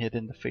getting hit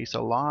in the face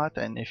a lot,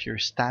 and if you're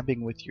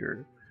stabbing with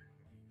your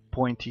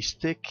pointy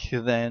stick,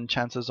 then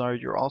chances are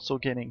you're also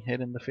getting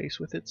hit in the face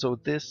with it. So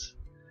this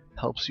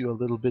helps you a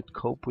little bit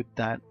cope with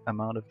that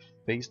amount of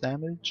face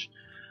damage.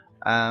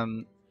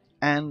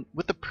 And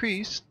with the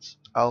priest,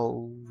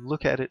 I'll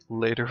look at it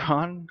later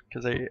on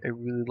because I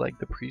really like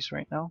the priest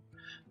right now.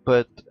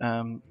 But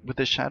with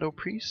the Shadow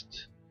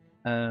Priest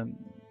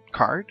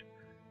card,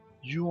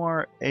 you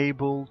are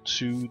able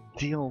to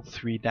deal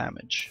 3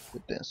 damage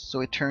with this.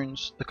 So it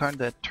turns the card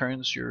that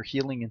turns your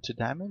healing into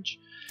damage.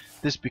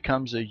 This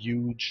becomes a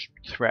huge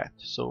threat.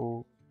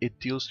 So it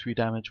deals 3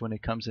 damage when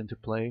it comes into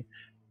play,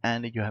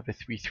 and you have a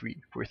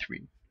 3/3 for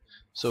 3.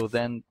 So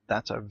then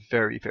that's a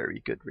very, very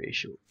good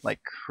ratio,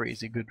 like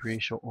crazy good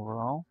ratio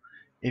overall,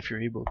 if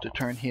you're able to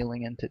turn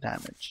healing into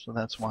damage. So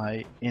that's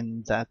why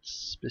in that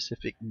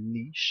specific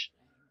niche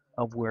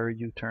of where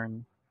you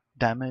turn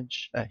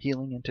damage,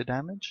 healing into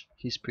damage,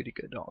 he's pretty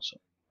good also.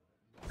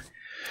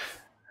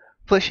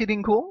 Flesh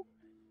Eating Ghoul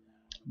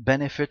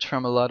benefits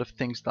from a lot of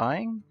things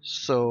dying,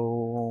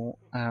 so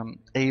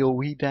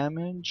AoE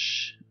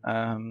damage,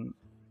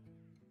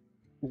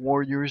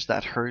 warriors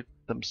that hurt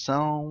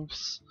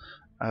themselves,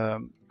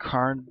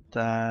 card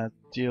that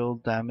deal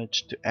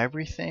damage to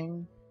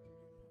everything,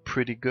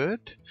 pretty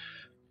good.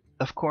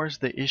 Of course,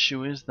 the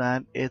issue is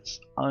that it's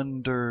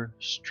under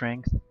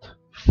strength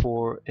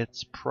for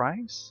its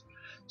price.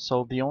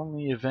 So the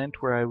only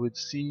event where I would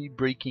see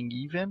breaking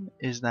even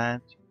is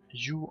that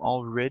you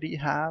already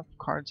have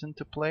cards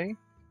into play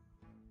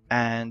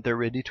and they're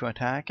ready to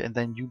attack, and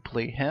then you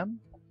play him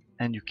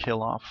and you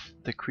kill off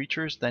the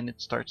creatures, then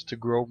it starts to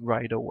grow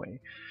right away.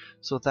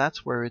 So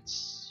that's where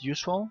it's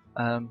useful.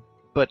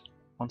 But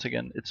once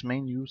again, its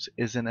main use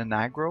is in an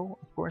aggro,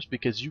 of course,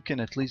 because you can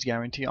at least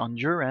guarantee on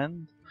your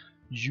end,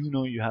 you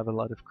know you have a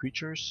lot of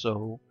creatures,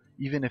 so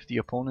even if the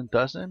opponent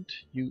doesn't,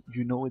 you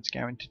know it's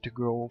guaranteed to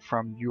grow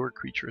from your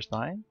creatures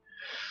dying.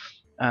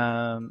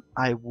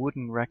 I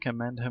wouldn't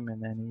recommend him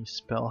in any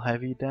spell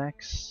heavy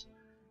decks.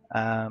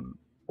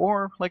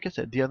 Or, like I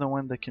said, the other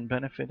one that can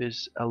benefit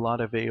is a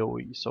lot of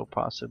AoE, so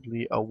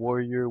possibly a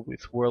warrior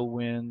with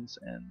whirlwinds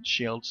and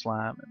shield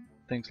slam and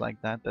things like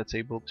that that's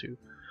able to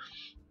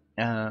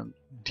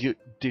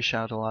dish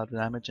out a lot of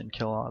damage and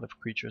kill a lot of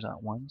creatures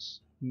at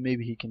once.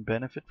 Maybe he can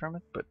benefit from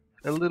it, but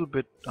a little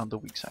bit on the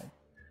weak side.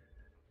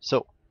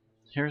 So,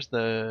 here's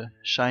the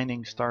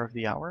shining star of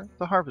the hour,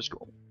 the Harvest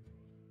Golem.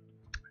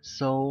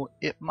 So,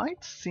 it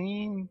might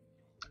seem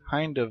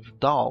kind of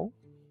dull,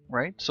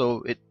 right?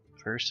 So, it's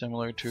very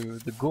similar to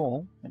the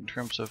Golem in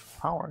terms of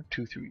power,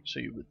 2/3. So,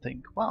 you would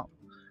think, wow,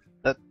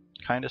 that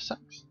kind of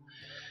sucks.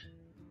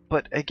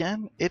 But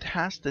again, it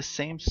has the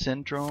same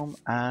syndrome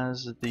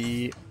as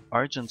the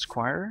Argent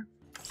Squire,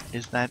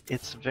 is that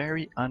it's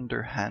very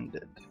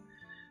underhanded.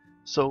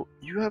 So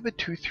you have a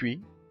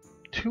 2/3,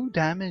 2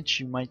 damage.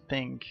 You might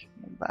think,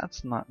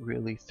 that's not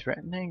really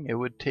threatening, it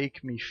would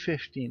take me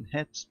 15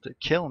 hits to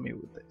kill me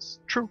with this.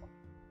 True.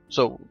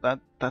 So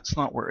that's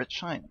not where it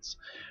shines.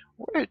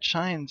 Where it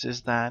shines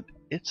is that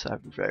it's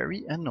a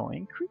very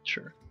annoying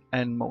creature.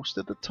 And most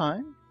of the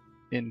time,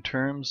 in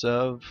terms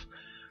of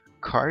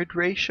card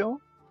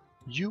ratio,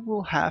 you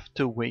will have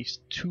to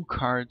waste 2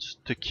 cards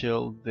to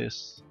kill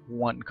this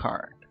 1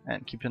 card.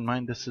 And keep in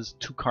mind, this is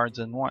 2 cards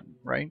in 1,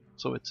 right?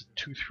 So it's a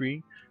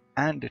 2/3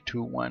 and a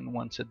 2/1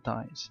 once it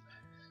dies.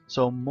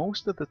 So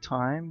most of the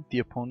time, the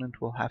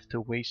opponent will have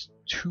to waste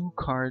 2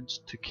 cards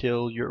to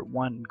kill your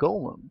 1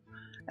 golem.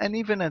 And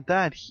even at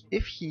that,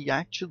 if he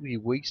actually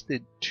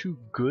wasted 2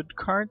 good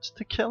cards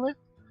to kill it,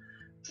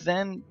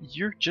 then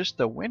you're just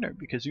a winner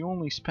because you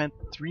only spent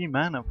 3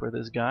 mana for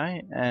this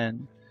guy,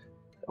 and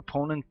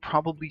opponent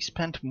probably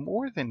spent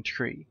more than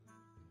 3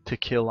 to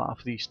kill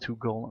off these 2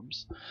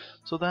 golems.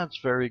 So that's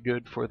very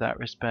good for that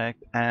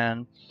respect,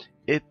 and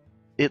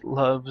it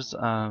loves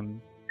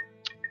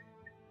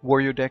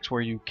warrior decks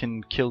where you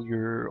can kill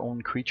your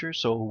own creatures.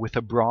 So with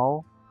a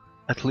brawl,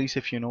 at least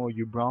if you know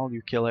you brawl,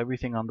 you kill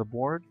everything on the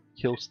board,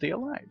 he'll stay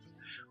alive.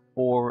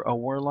 Or a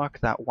warlock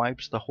that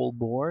wipes the whole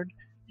board,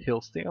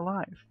 he'll stay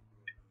alive.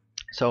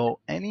 So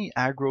any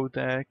aggro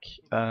deck,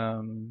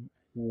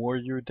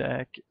 warrior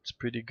deck, it's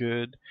pretty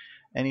good.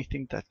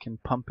 Anything that can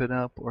pump it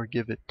up or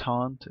give it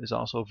taunt is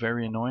also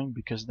very annoying,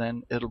 because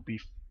then it'll be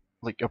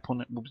like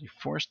opponent will be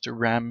forced to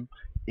ram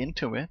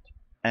into it,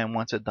 and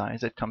once it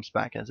dies it comes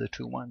back as a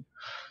 2/1.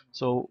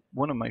 So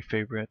one of my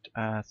favorite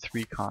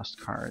 3-cost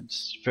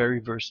cards, very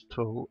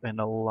versatile in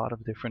a lot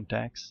of different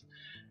decks,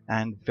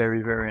 and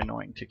very, very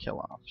annoying to kill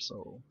off.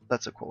 So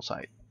that's a cool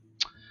side.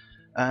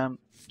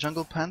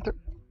 Jungle Panther,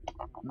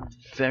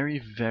 very,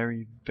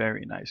 very,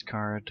 very nice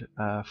card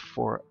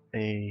for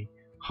a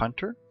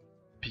hunter.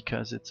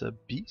 because it's a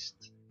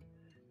beast.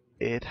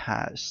 It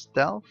has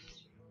stealth.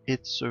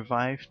 It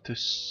survived to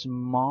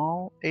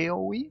small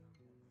AoE.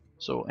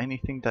 So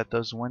anything that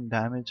does 1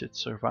 damage, it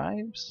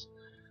survives.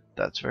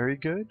 That's very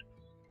good.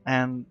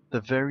 And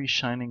the very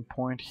shining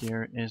point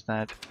here is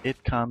that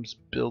it comes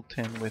built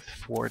in with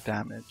 4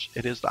 damage.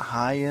 It is the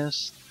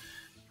highest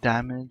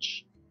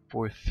damage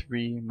for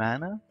 3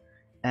 mana,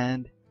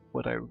 and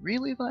what I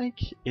really like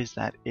is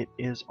that it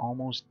is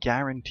almost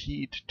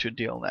guaranteed to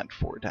deal that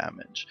 4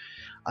 damage.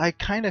 I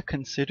kind of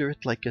consider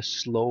it like a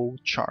slow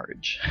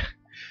charge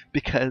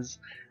because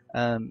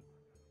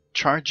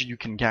charge you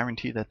can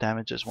guarantee that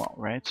damage as well,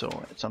 right? So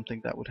it's something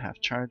that would have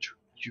charge,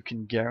 you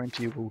can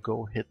guarantee will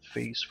go hit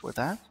face for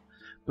that.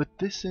 But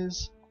this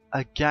is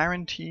a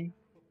guarantee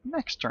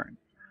next turn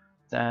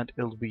that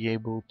it'll be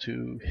able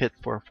to hit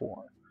for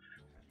 4.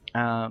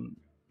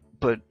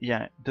 But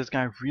yeah, this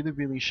guy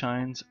really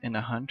shines in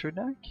a hunter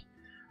deck.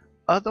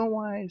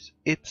 Otherwise,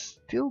 it's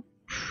still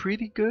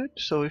pretty good.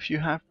 So if you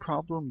have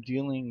problem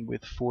dealing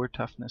with 4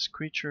 toughness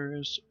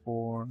creatures,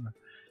 or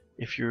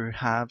if you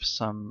have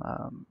some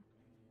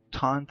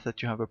taunt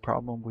that you have a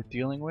problem with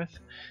dealing with,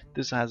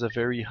 this has a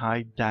very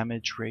high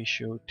damage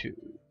ratio to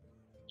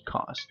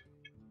cost.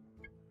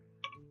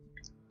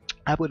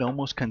 I would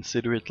almost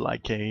consider it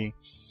like a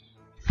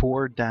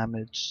 4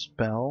 damage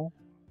spell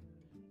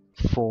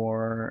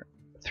for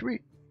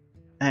 3.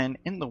 And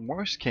in the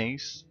worst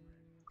case,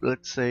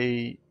 let's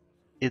say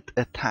it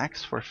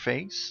attacks for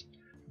face,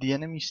 the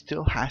enemy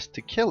still has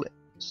to kill it.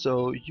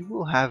 So you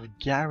will have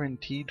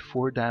guaranteed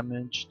 4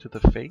 damage to the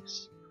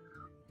face,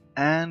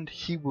 and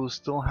he will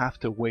still have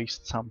to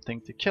waste something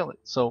to kill it.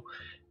 So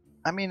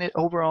I mean,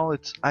 overall,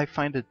 I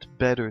find it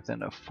better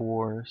than a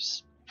 4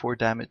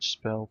 damage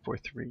spell for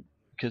 3.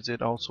 Because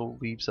it also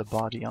leaves a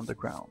body on the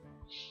ground.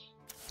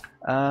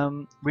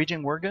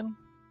 Raging Worgen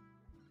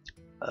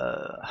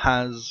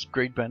has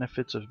great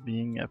benefits of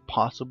being a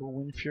possible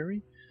Wind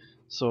Fury,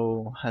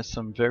 so has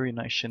some very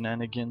nice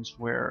shenanigans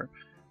where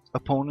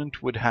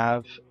opponent would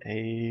have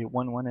a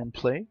 1/1 in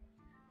play,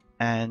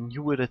 and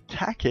you would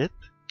attack it,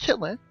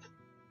 kill it,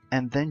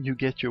 and then you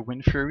get your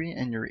Wind Fury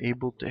and you're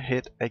able to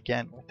hit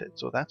again with it.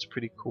 So that's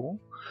pretty cool.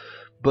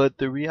 But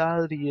the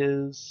reality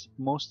is,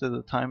 most of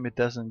the time it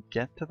doesn't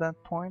get to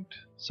that point,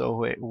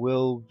 so it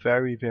will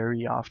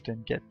very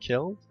often get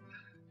killed.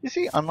 You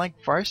see,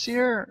 unlike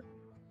Farseer,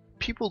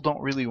 people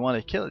don't really want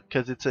to kill it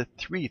because it's a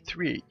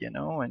 3/3, you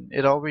know, and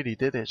it already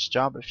did its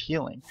job of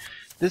healing.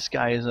 This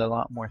guy is a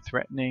lot more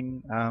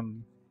threatening.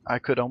 I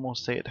could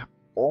almost say it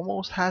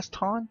almost has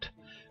taunt,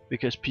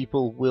 because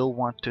people will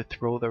want to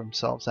throw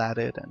themselves at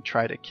it and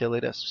try to kill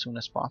it as soon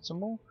as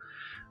possible.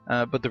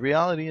 But the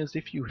reality is,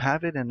 if you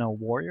have it in a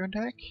warrior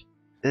deck,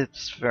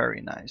 it's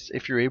very nice.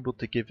 If you're able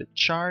to give it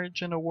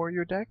charge in a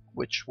warrior deck,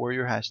 which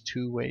warrior has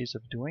 2 ways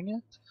of doing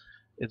it,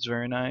 it's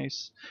very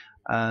nice.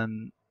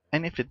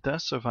 And if it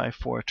does survive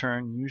for a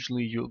turn,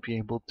 usually you'll be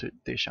able to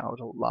dish out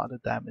a lot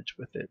of damage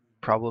with it.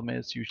 Problem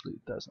is, usually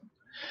it doesn't.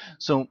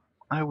 So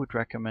I would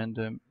recommend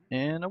him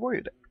in a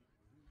warrior deck.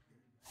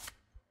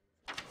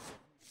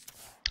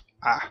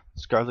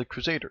 Scarlet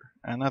Crusader,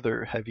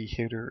 another heavy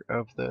hitter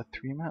of the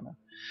 3 mana.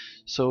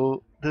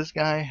 So this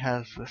guy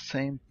has the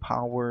same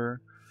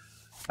power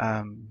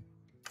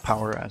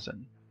as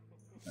in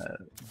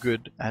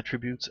good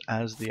attributes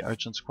as the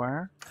Argent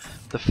Squire.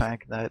 The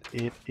fact that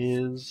it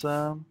is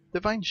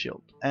Divine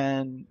Shield,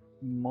 and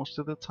most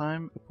of the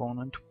time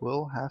opponent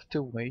will have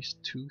to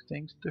waste 2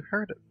 things to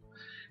hurt it.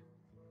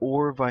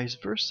 Or vice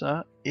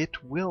versa,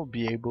 it will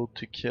be able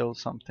to kill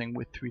something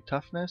with 3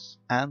 toughness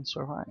and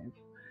survive.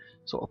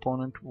 So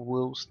opponent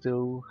will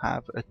still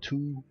have a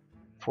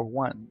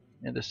 2-for-1,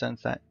 in the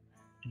sense that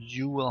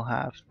you will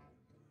have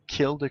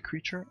killed a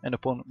creature and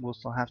opponent will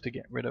still have to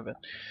get rid of it.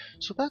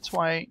 So that's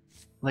why,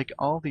 like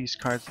all these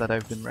cards that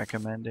I've been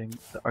recommending,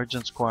 the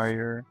Argent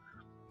Squire,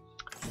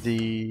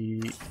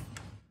 the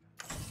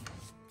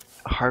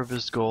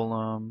Harvest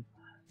Golem,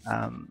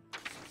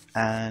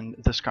 and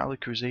the Scarlet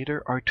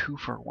Crusader are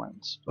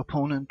 2-for-1s.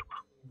 Opponent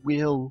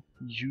will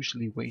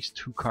usually waste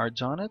 2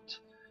 cards on it,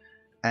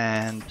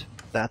 and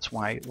that's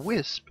why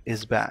Wisp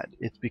is bad.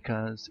 It's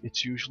because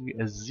it's usually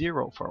a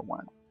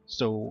 0-for-1.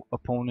 So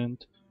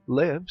opponent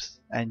lives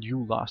and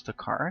you lost a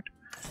card,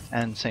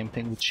 and same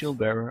thing with Shield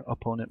Bearer,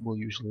 opponent will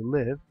usually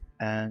live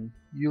and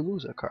you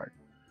lose a card.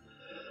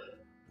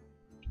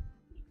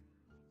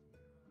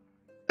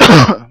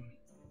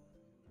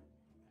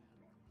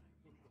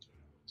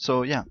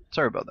 So yeah,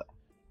 sorry about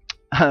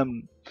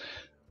that.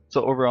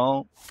 So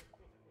overall,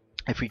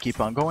 if we keep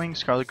on going,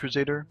 Scarlet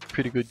Crusader,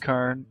 pretty good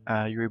card.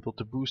 You're able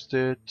to boost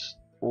it,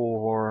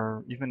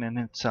 or even in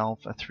itself,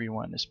 a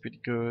 3/1 is pretty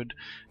good.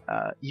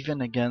 Even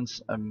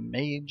against a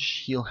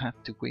mage, he'll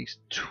have to waste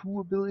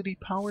 2 ability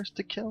powers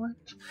to kill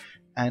it,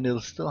 and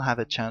it'll still have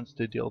a chance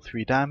to deal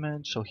 3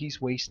 damage. So he's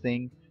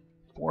wasting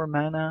 4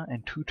 mana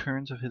and 2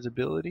 turns of his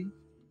ability,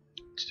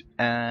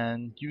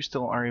 and you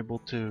still are able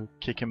to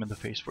kick him in the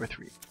face for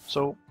 3.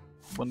 So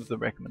one of the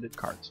recommended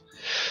cards.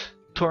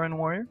 Tauren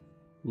Warrior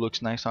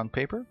looks nice on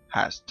paper,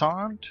 has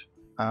taunt,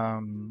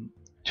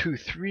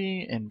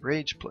 2/3 in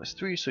rage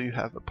 +3, so you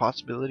have a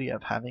possibility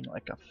of having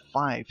like a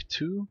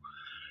 5/2.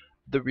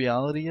 The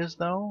reality is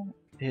though,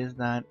 is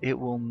that it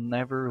will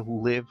never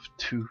live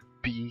to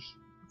be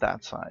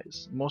that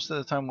size. Most of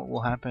the time what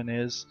will happen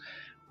is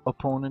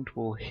opponent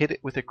will hit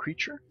it with a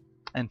creature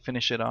and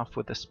finish it off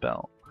with a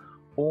spell,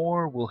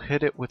 or will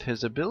hit it with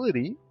his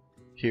ability,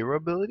 hero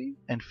ability,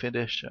 and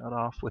finish it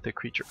off with a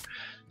creature.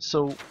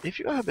 So if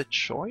you have a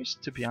choice,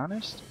 to be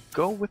honest,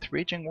 go with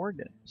Raging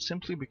Worgen,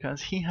 simply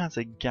because he has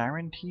a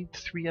guaranteed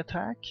 3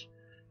 attack,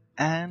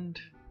 and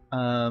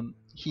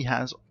he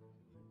has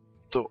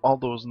all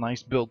those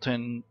nice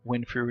built-in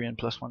Wind Fury and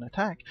 +1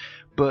 attack,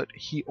 but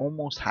he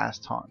almost has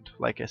taunt,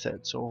 like I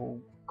said,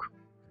 so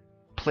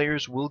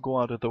players will go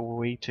out of the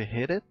way to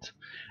hit it,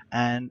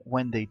 and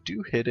when they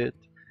do hit it,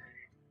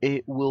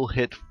 it will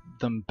hit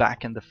them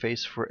back in the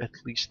face for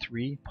at least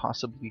 3,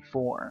 possibly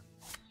 4.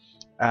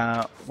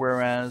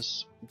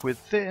 Whereas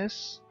with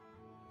this,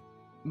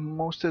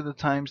 most of the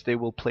times they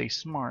will play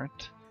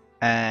smart,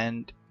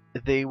 and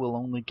they will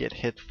only get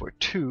hit for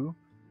 2,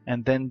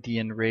 and then the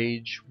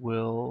enrage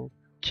will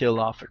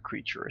kill off a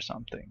creature or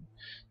something.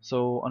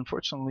 So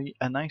unfortunately,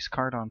 a nice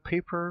card on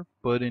paper,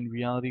 but in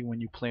reality when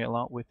you play a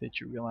lot with it,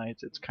 you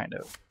realize it's kind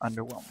of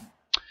underwhelming.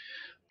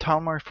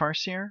 Talmar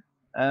Farseer,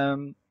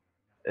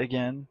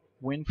 again,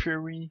 Wind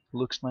Fury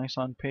looks nice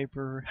on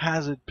paper,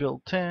 has it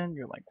built in,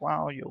 you're like,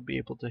 wow, you'll be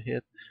able to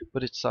hit,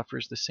 but it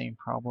suffers the same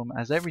problem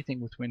as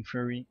everything with Wind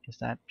Fury, is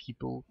that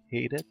people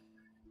hate it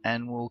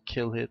and will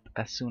kill it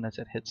as soon as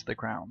it hits the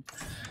ground.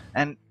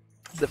 And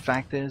the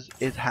fact is,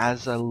 it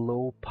has a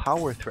low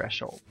power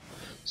threshold.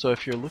 So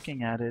if you're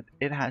looking at it,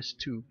 it has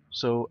 2.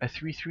 So a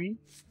 3/3,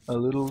 a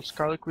little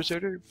Scarlet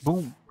Crusader,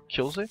 boom,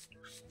 kills it,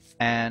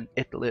 and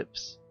it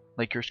lives.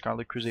 Like your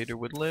Scarlet Crusader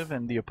would live,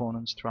 and the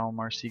opponent's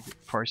Talmar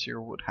Farseer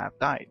would have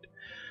died.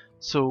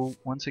 So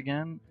once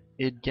again,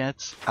 it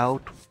gets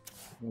out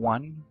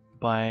won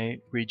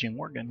by Raging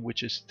Worgen,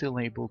 which is still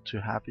able to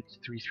have its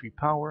 3/3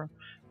 power,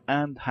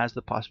 and has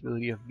the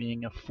possibility of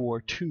being a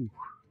 4/2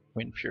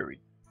 Wind Fury.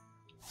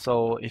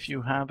 So if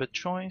you have a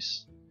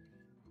choice,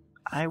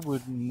 I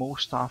would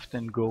most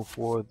often go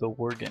for the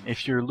Worgen.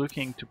 If you're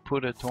looking to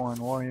put a Tauren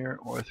Warrior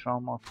or a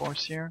Talmar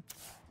Farseer,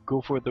 go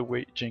for the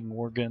Raging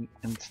Worgen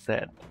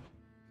instead.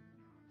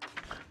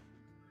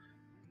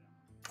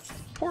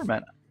 4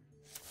 mana.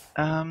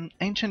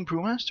 Ancient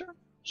Brewmaster.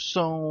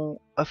 So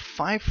a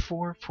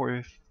 5/4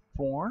 for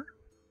 4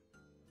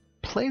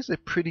 plays a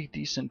pretty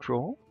decent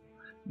role.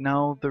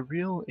 Now the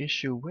real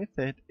issue with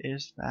it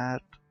is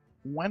that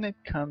when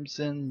it comes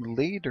in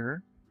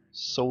later,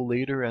 so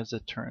later as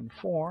a turn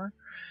 4,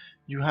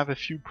 you have a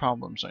few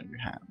problems on your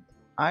hand.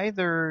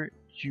 Either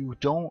you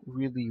don't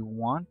really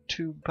want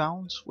to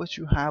bounce what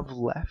you have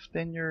left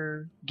in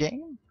your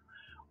game,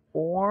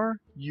 or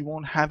you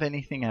won't have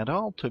anything at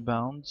all to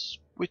bounce,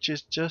 which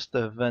is just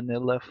a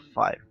vanilla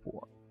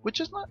 5/4, which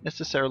is not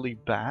necessarily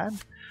bad,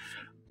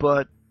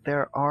 but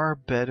there are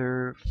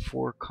better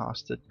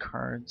 4-costed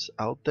cards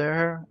out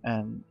there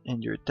and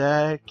in your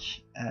deck,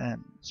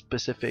 and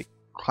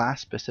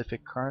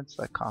class-specific cards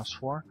that cost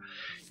 4.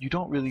 You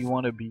don't really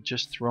want to be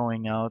just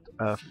throwing out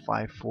a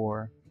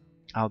 5/4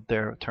 out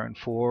there turn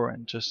 4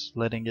 and just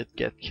letting it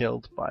get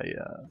killed by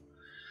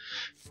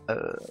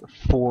a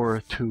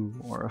 4/2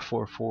 or a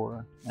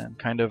 4/4 and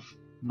kind of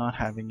not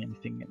having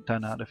anything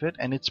done out of it,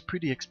 and it's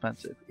pretty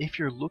expensive. If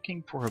you're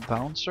looking for a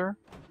bouncer,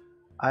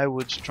 I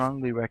would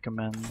strongly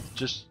recommend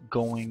just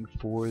going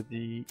for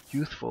the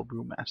Youthful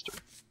Brewmaster,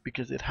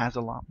 because it has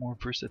a lot more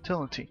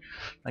versatility.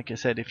 Like I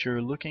said, if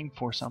you're looking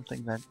for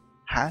something that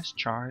has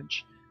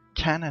charge,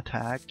 can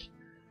attack,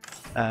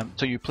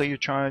 so you play your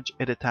charge,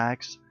 it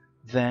attacks,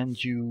 then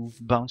you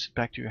bounce it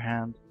back to your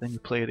hand, then you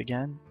play it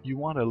again. You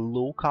want a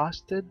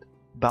low-costed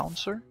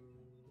bouncer,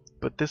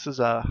 but this is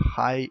a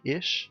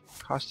high-ish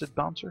costed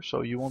bouncer,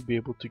 so you won't be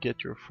able to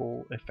get your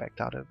full effect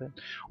out of it.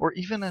 Or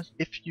even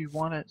if you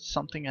wanted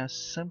something as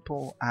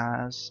simple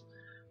as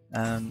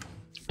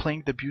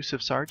playing the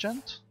Abusive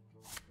Sargeant,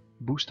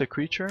 boost a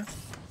creature,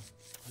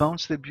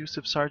 bounce the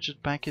Abusive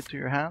Sargeant back into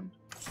your hand,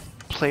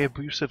 play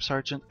Abusive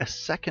Sargeant a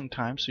second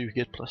time so you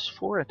get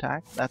 +4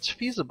 attack, that's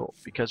feasible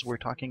because we're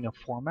talking of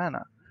 4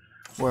 mana.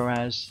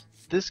 Whereas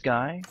this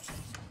guy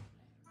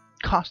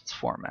costs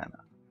 4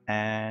 mana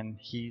and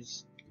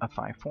he's a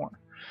 5/4.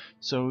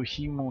 So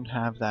he won't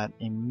have that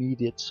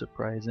immediate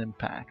surprise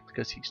impact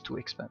because he's too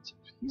expensive.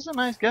 He's a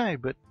nice guy,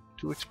 but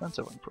too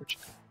expensive,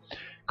 unfortunately.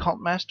 Cult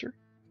Master.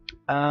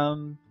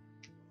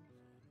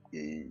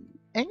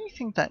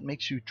 Anything that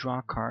makes you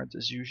draw cards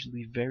is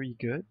usually very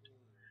good.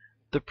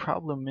 The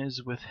problem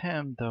is with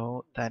him,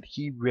 though, that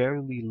he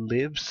rarely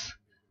lives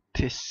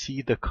to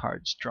see the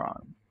cards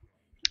drawn.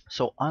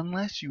 So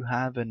unless you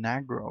have an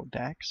aggro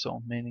deck,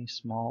 so many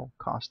small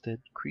costed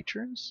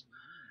creatures,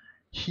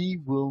 he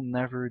will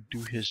never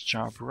do his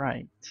job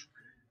right.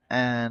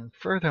 And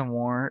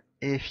furthermore,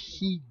 if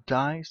he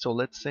dies, so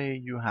let's say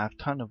you have a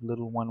ton of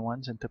little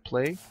 1/1s into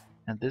play,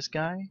 and this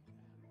guy,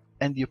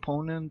 and the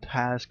opponent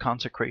has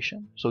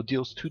Consecration, so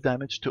deals 2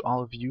 damage to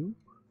all of you,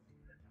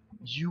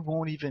 you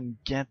won't even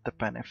get the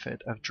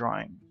benefit of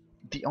drawing.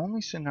 The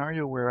only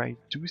scenario where I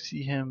do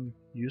see him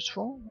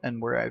useful,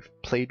 and where I've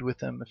played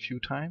with him a few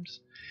times,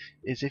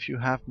 is if you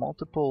have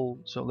multiple,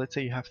 so let's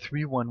say you have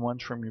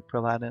 3/1/1s from your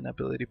Paladin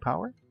ability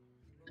power,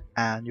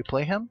 and you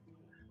play him,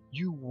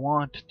 you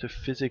want to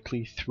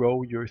physically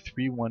throw your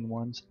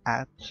 3/1/1s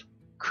at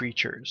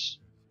creatures.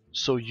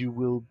 So you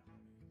will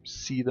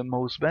see the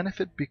most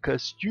benefit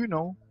because you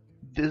know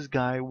this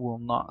guy will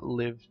not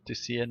live to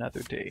see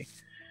another day.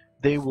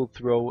 They will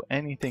throw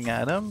anything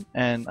at him,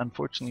 and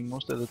unfortunately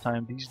most of the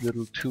time these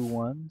little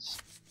 2/1s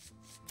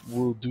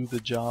will do the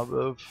job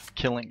of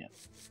killing it.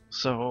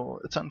 So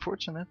it's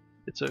unfortunate.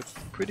 It's a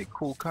pretty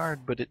cool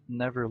card, but it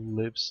never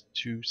lives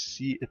to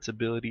see its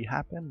ability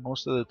happen.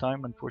 Most of the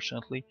time,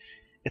 unfortunately,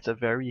 it's a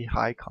very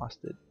high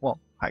costed,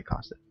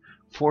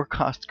 4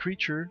 cost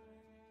creature,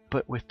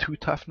 but with 2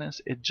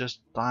 toughness it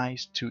just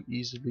dies too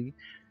easily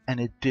and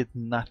it did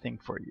nothing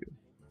for you.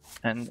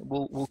 And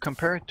we'll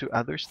compare it to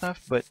other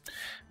stuff, but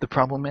the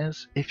problem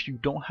is if you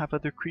don't have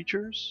other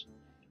creatures,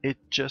 it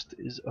just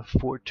is a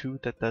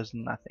 4/2 that does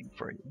nothing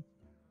for you,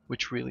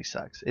 which really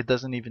sucks. It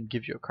doesn't even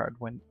give you a card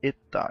when it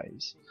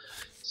dies.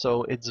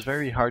 So it's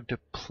very hard to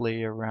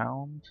play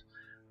around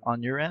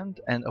on your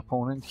end, and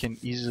opponent can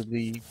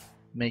easily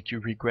make you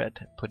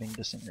regret putting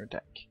this in your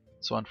deck.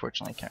 So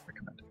unfortunately I can't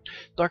recommend it.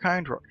 Dark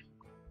Iron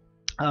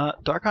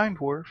Dwarf. Dark Iron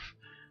Dwarf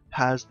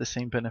has the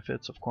same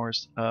benefits, of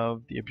course,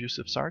 of the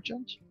Abusive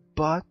Sargeant,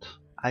 but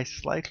I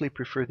slightly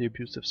prefer the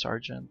Abusive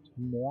Sargeant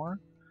more,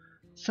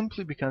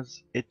 simply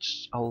because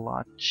it's a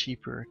lot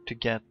cheaper to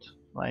get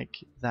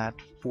like that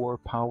 4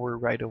 power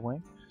right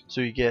away. So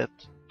you get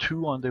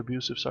 2 on the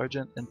Abusive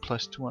Sargeant and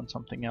plus 2 on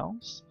something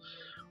else,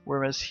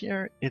 whereas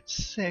here it's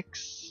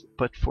 6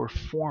 but for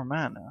 4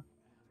 mana.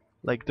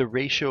 Like the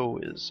ratio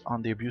is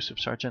on the Abusive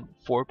Sargeant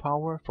 4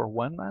 power for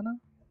 1 mana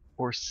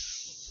or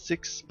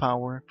 6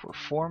 power for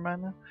 4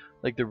 mana.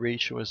 Like the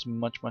ratio is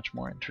much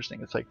more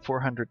interesting. It's like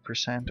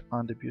 400%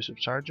 on the Abusive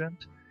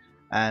Sargeant,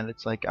 and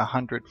it's like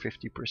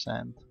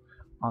 150%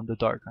 on the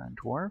Dark Iron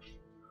Dwarf.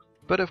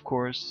 But of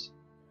course,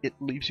 it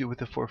leaves you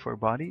with a 4/4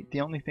 body.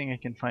 The only thing I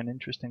can find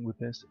interesting with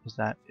this is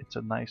that it's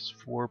a nice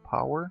 4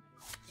 power,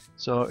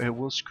 so it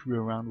will screw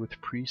around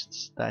with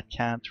priests that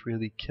can't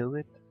really kill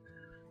it.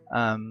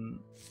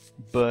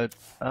 But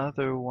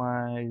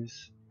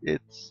otherwise,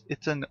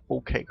 it's an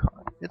okay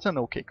card. It's an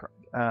okay card.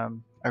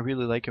 I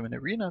really like him in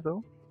Arena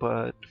though,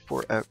 but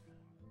for a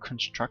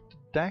constructed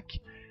deck,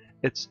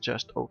 it's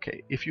just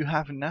okay. If you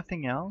have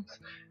nothing else,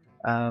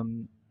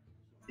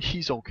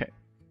 he's okay.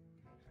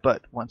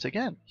 But once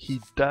again,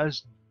 he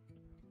does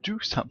do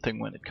something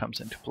when it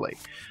comes into play.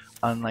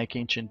 Unlike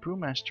Ancient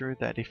Brewmaster,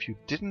 that if you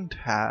didn't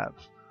have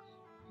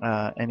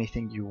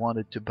anything you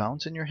wanted to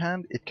bounce in your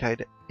hand, it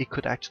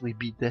could actually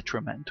be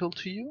detrimental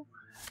to you.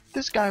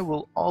 This guy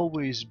will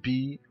always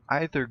be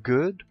either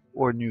good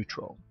or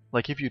neutral.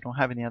 Like if you don't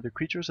have any other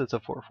creatures, it's a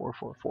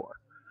 4/4/4/4,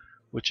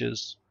 which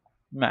is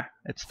meh,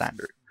 it's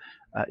standard.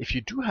 If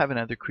you do have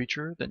another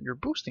creature, then you're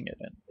boosting it,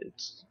 and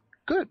it's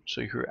good.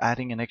 So you're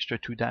adding an extra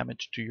 2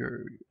 damage to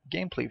your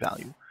gameplay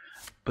value.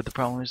 But the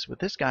problem is with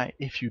this guy,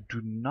 if you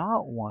do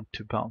not want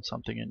to bounce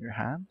something in your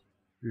hand,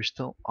 you're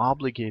still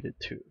obligated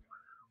to,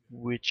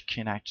 which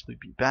can actually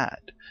be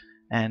bad.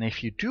 And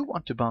if you do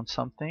want to bounce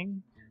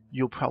something,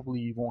 you'll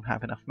probably won't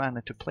have enough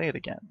mana to play it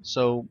again.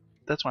 So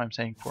that's why I'm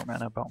saying 4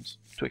 mana bounce,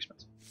 too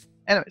expensive.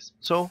 Anyways,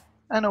 so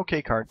an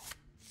okay card.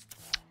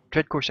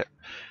 Dread Corsair.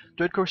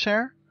 Dread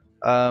Corsair,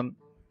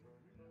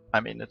 I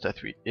mean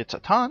it's a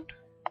taunt.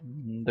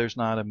 There's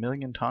not a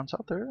million taunts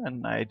out there,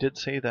 and I did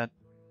say that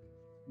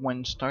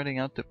when starting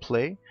out to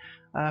play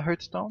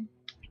Hearthstone,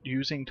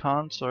 using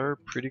taunts are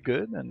pretty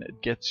good, and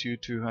it gets you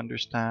to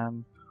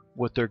understand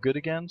what they're good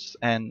against.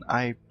 And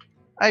I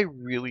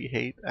really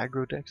hate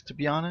aggro decks, to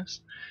be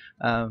honest.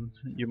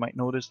 You might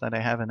notice that I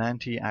have an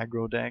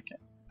anti-aggro deck.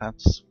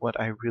 That's what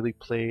I really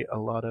play a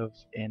lot of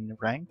in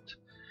ranked,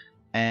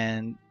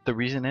 and the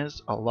reason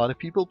is a lot of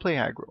people play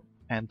aggro,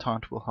 and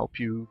taunt will help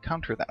you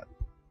counter that.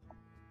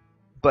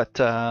 But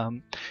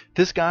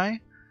this guy,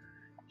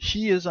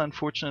 he is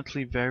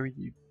unfortunately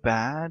very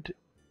bad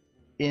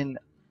in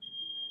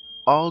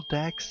all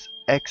decks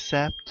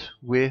except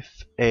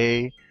with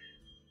a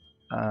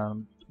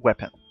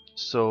weapon.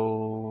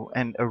 So,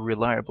 and a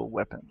reliable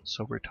weapon.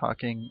 So we're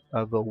talking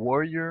of a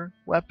warrior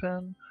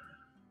weapon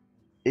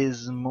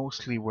is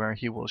mostly where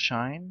he will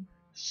shine.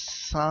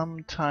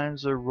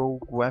 Sometimes a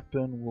rogue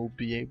weapon will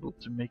be able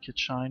to make it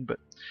shine, but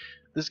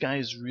this guy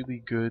is really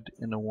good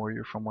in a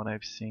warrior from what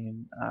I've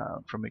seen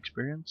from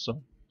experience.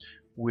 So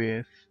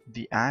with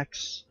the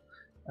axe,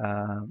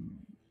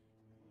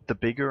 the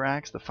bigger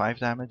axe, the 5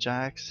 damage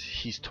axe,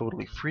 he's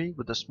totally free.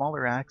 With the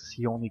smaller axe,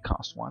 he only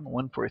costs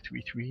 1 for a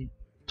 3/3.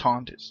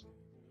 Taunt is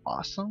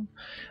awesome.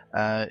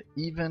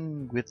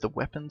 Even with the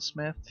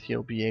weaponsmith,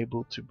 he'll be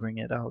able to bring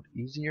it out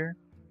easier.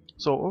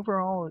 So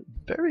overall,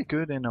 very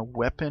good in a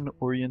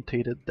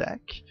weapon-orientated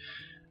deck.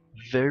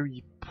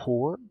 Very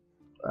poor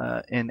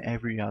in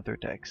every other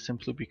deck,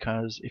 simply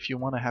because if you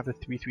want to have a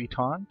 3/3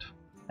 taunt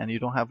and you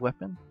don't have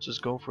weapon,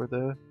 just go for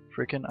the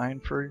freaking Iron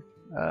Fur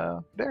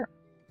Bear.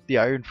 The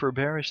Iron Fur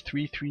Bear is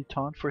 3/3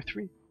 taunt for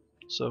 3.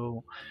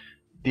 So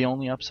the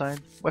only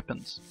upside,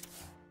 weapons.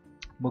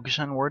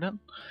 Mugishan Warden.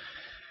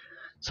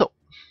 So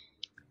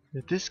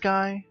this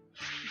guy,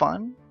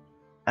 fun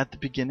at the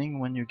beginning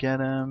when you get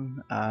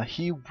him.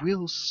 He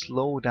will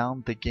slow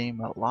down the game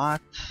a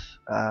lot.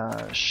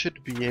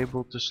 Should be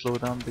able to slow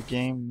down the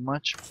game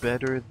much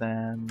better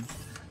than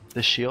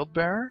the Shield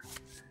Bearer,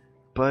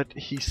 but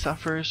he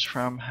suffers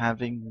from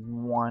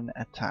having one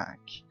attack.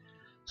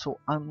 So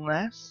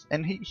unless,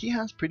 and he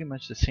has pretty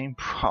much the same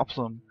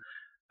problem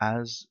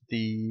as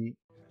the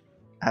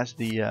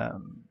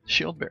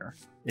Shield Bearer,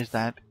 is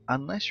that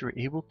unless you're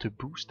able to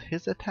boost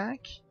his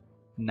attack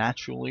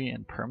naturally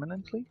and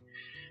permanently,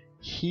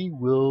 he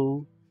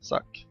will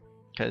suck,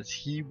 because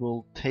he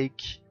will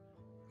take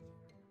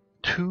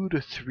 2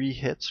 to 3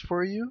 hits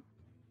for you,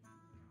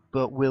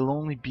 but will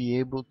only be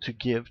able to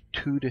give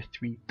 2 to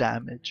 3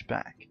 damage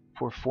back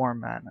for 4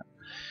 mana.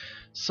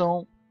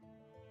 So,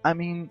 I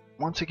mean,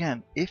 once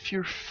again, if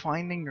you're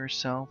finding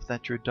yourself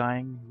that you're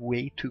dying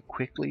way too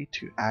quickly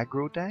to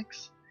aggro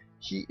decks,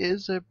 he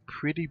is a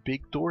pretty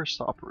big door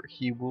stopper.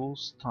 He will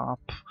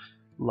stop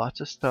lots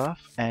of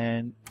stuff,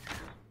 and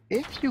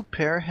if you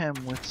pair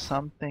him with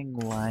something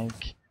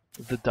like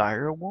the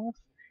Direwolf,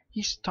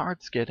 he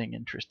starts getting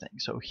interesting.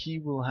 So he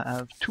will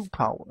have 2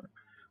 power,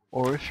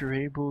 or if you're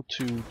able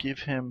to give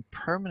him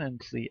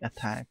permanently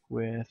attack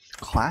with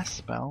class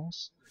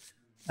spells,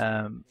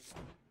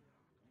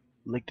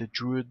 like the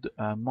Druid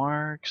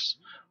Marks,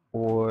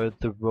 or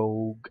the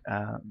Rogue,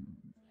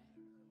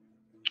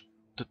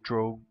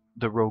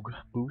 the Rogue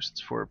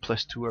boosts for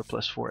 +2 or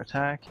 +4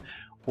 attack,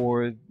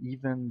 or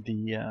even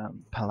the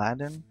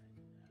Paladin.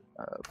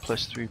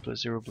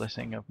 +3/+0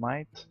 Blessing of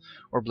Might,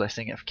 or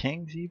Blessing of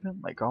Kings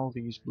even, like all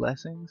these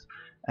blessings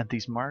and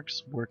these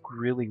marks work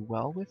really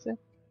well with it,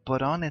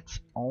 but on its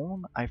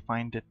own I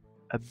find it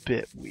a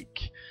bit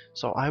weak.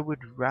 So I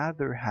would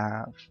rather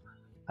have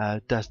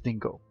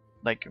Duzdingo,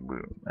 like,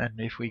 and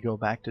if we go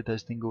back to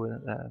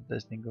Duzdingo,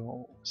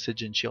 Duzdingo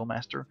Sigyn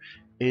Shieldmaster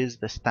is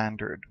the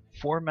standard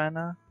 4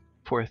 mana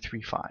for a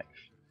 3/5,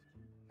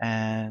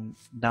 and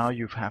now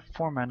you have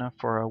 4 mana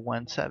for a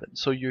 1/7,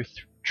 so you're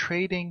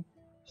trading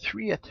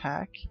 3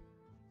 attack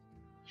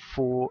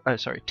for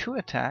 2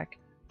 attack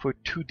for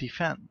 2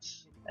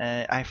 defense.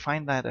 I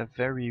find that a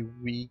very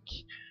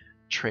weak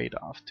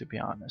trade-off, to be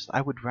honest. I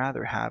would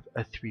rather have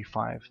a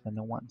 3/5 than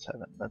a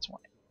 1/7. That's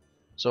why.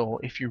 So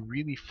if you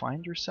really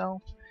find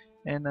yourself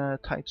in a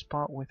tight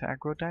spot with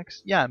aggro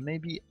decks, yeah,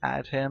 maybe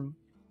add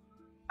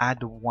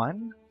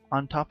 1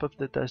 on top of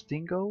the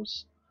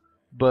Duzdingos.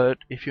 But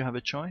if you have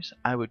a choice,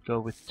 I would go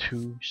with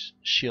 2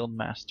 Shield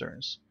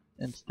Masters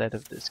instead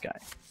of this guy.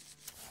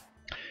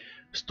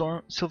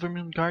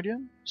 Silvermoon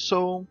Guardian,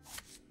 so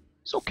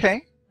it's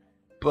okay,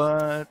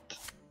 but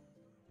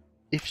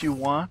if you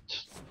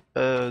want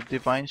a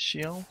Divine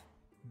Shield,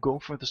 go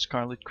for the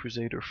Scarlet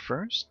Crusader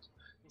first,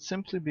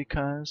 simply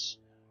because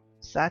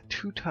that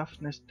 2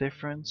 toughness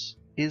difference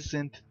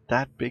isn't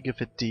that big of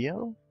a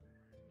deal,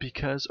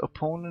 because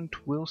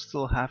opponent will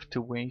still have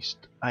to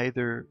waste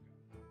either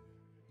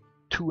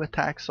 2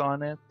 attacks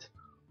on it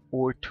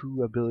or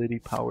 2 ability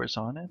powers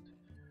on it,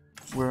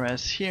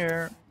 whereas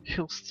here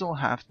he'll still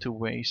have to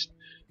waste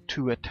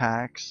 2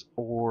 attacks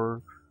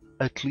or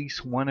at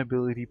least 1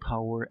 ability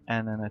power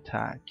and an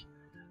attack.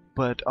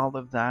 But all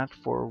of that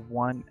for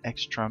 1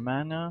 extra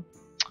mana.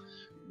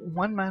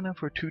 1 mana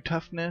for 2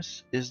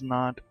 toughness is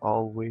not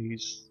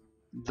always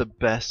the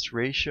best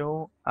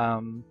ratio.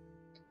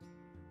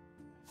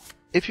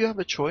 If you have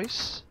a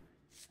choice,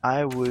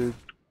 I would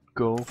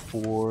go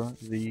for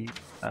the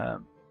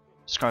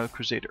Scarlet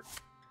Crusader.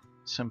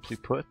 Simply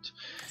put,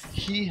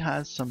 he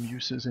has some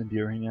uses in the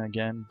arena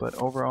again, but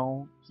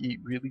overall he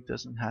really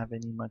doesn't have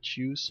any much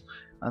use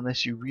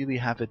unless you really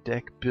have a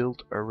deck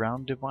built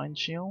around Divine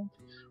Shield,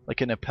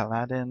 like in a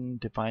Paladin,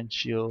 Divine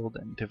Shield,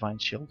 and Divine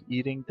Shield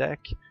eating deck,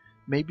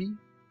 maybe,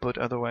 but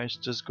otherwise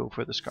just go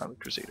for the Scarlet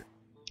Crusader.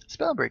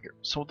 Spellbreaker,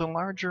 so the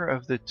larger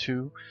of the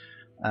 2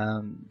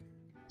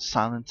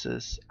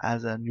 silences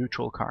as a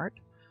neutral card.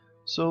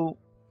 So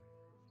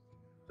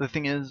the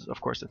thing is,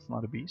 of course, it's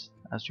not a beast,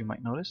 as you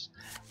might notice,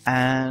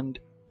 and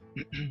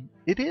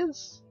it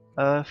is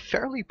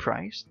fairly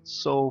priced.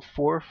 So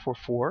 4 for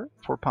 4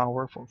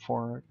 power for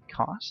 4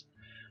 cost.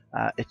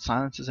 It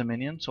silences a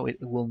minion, so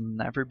it will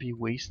never be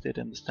wasted,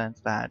 in the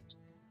sense that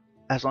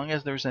as long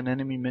as there's an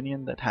enemy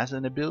minion that has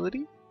an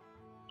ability,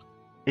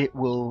 it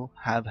will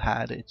have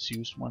had its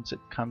use once it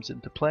comes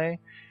into play.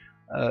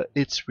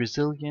 It's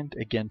resilient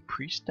against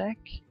priest deck.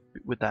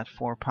 With that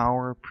 4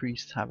 power,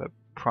 priests have a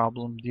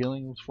problem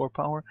dealing with 4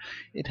 power.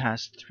 It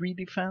has 3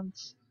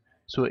 defense,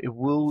 so it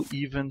will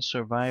even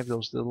survive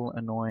those little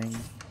annoying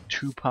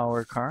 2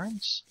 power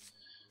cards.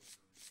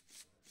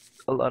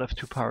 A lot of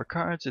 2 power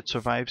cards. It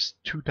survives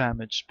 2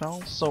 damage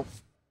spells, so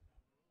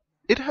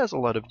it has a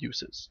lot of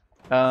uses.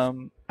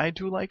 I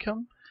do like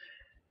him.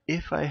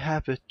 If I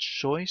have a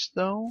choice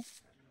though,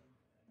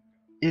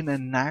 in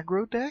an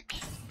aggro deck,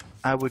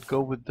 I would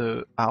go with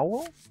the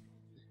Owl,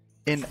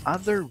 In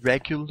other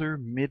regular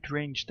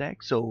mid-range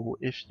decks, so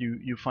if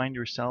you find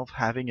yourself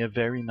having a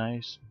very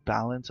nice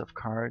balance of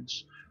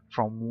cards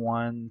from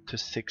 1 to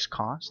 6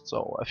 cost,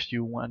 so a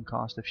few 1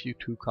 cost, a few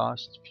 2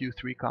 cost, a few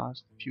 3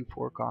 cost, a few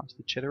 4 cost,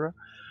 etc.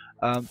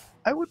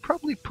 I would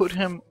probably put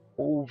him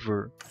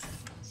over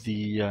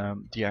the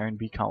Iron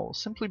Beak Owl,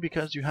 simply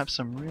because you have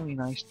some really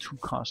nice 2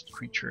 cost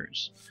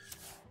creatures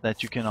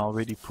that you can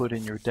already put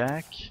in your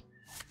deck,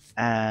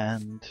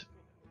 and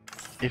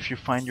if you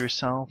find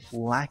yourself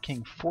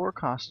lacking 4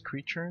 cost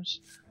creatures,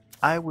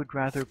 I would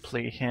rather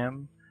play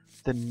him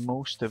than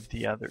most of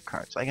the other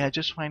cards. Like, I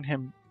just find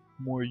him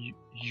more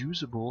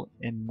usable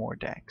in more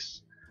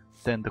decks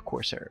than the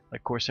Corsair.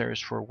 Like, Corsair is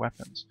for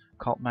weapons.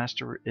 Cult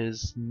Master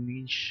is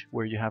niche,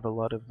 where you have a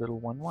lot of little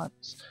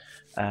 1/1s.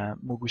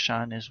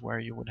 Mogushan is where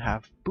you would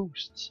have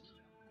boosts.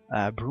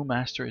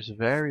 Brewmaster is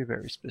very,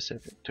 very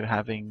specific to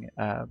having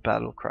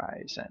battle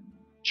cries and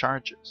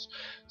charges.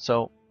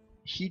 So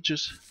he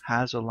just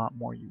has a lot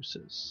more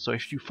uses. So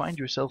if you find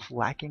yourself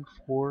lacking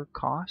 4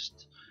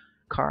 cost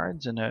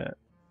cards in a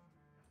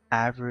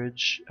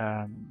average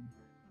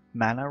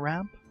mana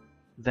ramp,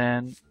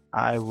 then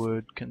I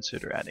would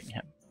consider adding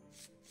him.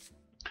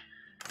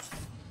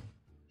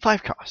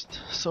 5 cost.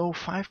 So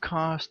 5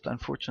 cost,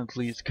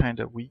 unfortunately, is kind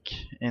of weak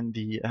in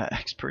the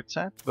expert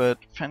set, but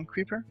Fen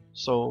Creeper.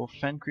 So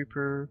Fen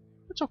Creeper,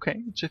 it's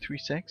okay. It's a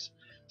 3/6.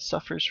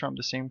 Suffers from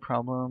the same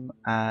problem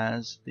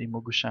as the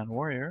Mogushan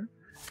Warrior,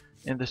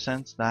 in the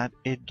sense that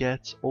it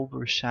gets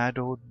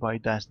overshadowed by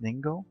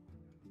Dazdingo.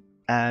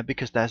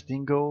 Because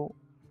Dazdingo,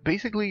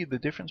 basically the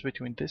difference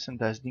between this and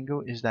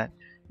Dazdingo is that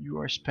you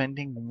are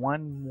spending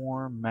 1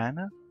 more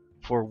mana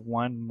for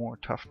 1 more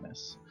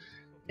toughness.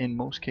 In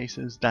most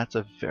cases, that's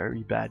a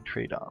very bad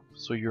trade-off,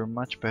 so you're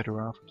much better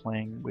off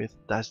playing with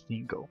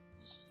Dazdingo.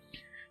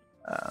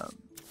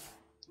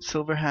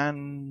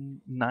 Silverhand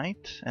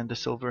Knight and the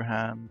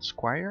Silverhand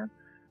Squire.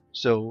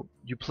 So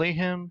you play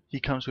him, he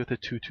comes with a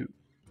 2/2.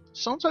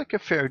 Sounds like a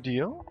fair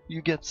deal.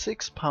 You get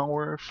 6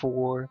 power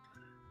for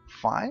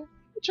 5,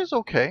 which is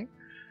okay.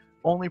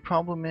 Only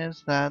problem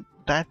is that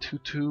that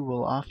 2/2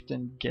 will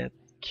often get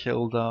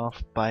killed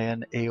off by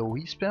an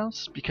AoE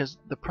spells, because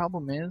the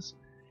problem is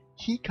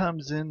he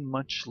comes in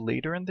much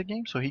later in the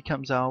game, so he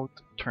comes out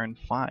turn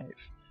 5.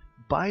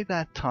 By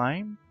that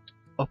time,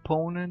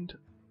 opponent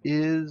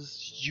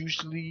is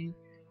usually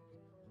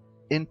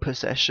in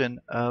possession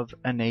of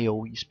an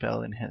AoE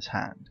spell in his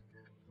hand.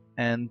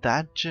 And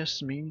that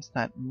just means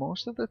that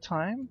most of the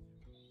time,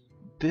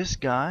 this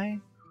guy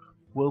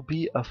will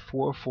be a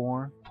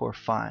 4/4 for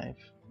 5.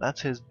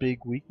 That's his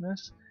big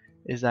weakness,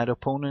 is that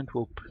opponent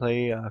will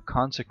play a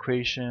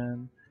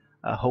Consecration,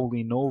 a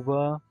Holy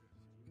Nova,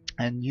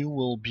 and you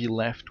will be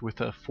left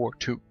with a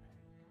 4/2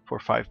 for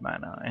 5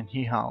 mana, and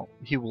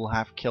he will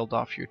have killed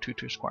off your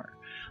 2/2 Squire.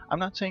 I'm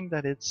not saying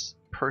that it's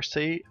per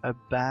se a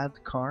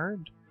bad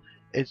card,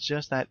 it's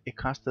just that it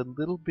costs a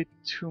little bit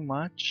too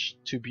much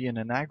to be in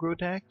an aggro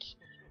deck,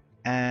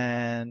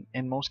 and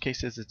in most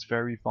cases it's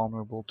very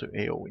vulnerable to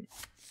AoE.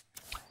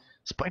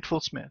 Spiteful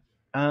Smith.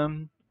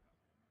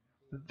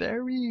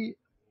 Very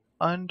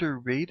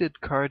underrated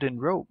card in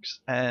rogues,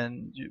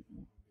 and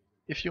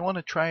if you want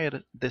to try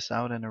this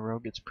out in a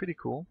rogue, it's pretty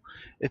cool.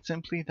 It's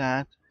simply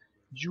that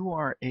you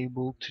are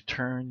able to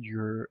turn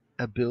your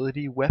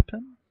ability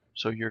weapon,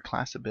 so your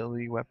class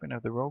ability weapon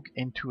of the rogue,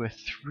 into a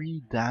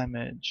 3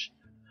 damage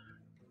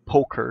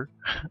poker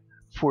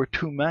for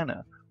 2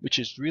 mana, which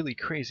is really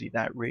crazy.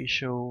 That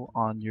ratio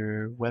on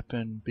your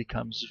weapon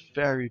becomes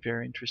very,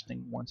 very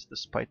interesting once the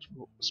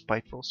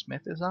Spiteful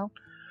Smith is out.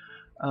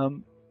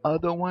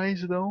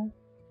 Otherwise though,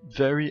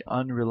 very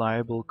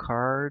unreliable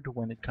card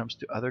when it comes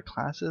to other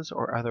classes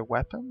or other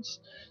weapons,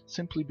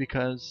 simply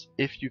because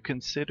if you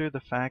consider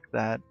the fact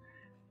that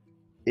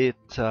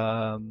it's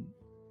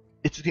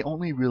the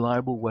only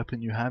reliable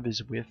weapon you have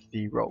is with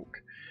the rogue.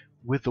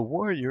 With the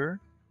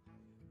warrior,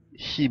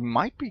 he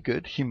might be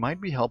good, he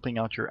might be helping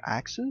out your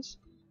axes,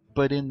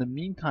 but in the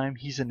meantime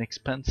he's an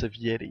expensive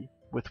Yeti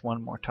with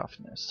 1 more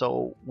toughness.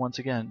 So once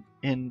again,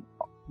 in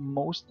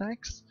most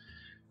decks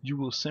you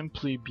will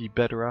simply be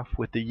better off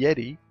with the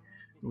Yeti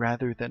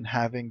rather than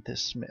having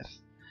this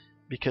Smith,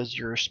 because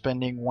you're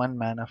spending 1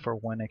 mana for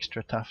 1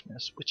 extra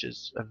toughness, which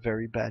is a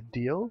very bad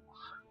deal.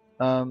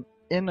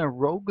 In a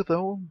rogue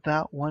though,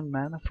 that 1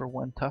 mana for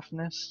 1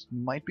 toughness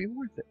might be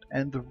worth it.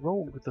 And the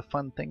rogue, the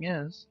fun thing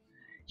is,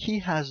 he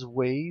has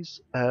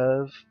ways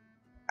of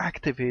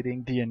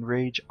activating the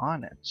enrage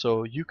on it.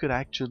 So you could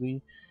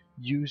actually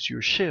use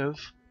your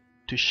Shiv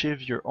to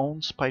Shiv your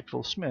own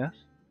Spiteful Smith.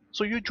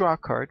 So you draw a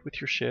card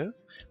with your Shiv,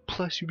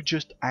 plus you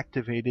just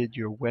activated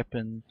your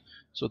weapon,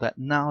 so that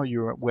now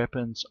your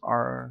weapons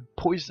are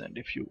poisoned,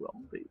 if you will.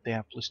 They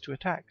have +2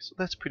 attack, so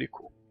that's pretty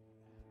cool.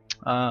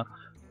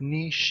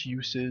 Niche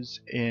uses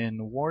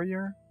in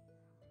warrior,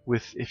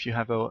 with if you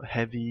have a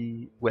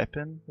heavy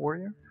weapon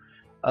warrior.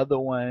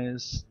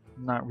 Otherwise,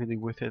 not really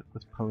with it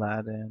with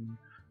paladin.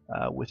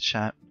 With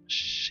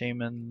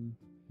shaman,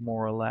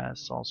 more or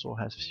less, also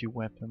has few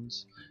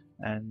weapons,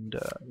 and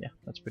yeah,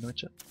 that's pretty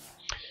much it.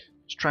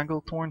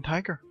 Stranglethorn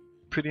Tiger.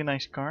 pretty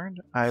nice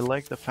card. I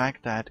like the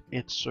fact that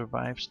it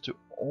survives to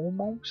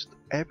almost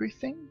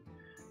everything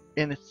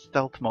in its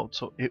stealth mode,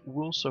 so it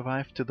will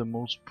survive to the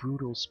most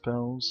brutal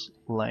spells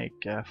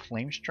like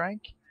Flame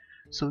Strike.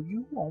 So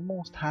you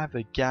almost have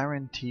a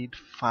guaranteed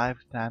 5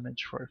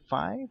 damage for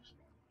 5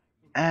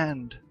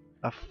 and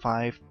a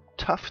 5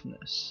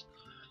 toughness,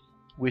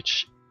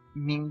 which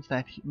means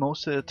that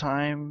most of the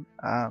time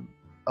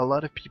a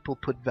lot of people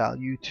put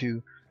value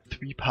to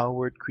 3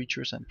 powered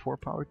creatures and 4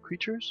 powered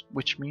creatures,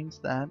 which means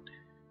that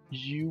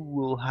he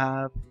will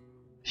have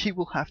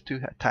to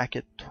attack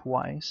it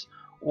twice,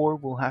 or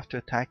will have to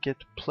attack it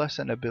plus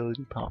an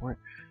ability power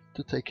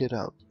to take it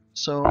out.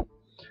 So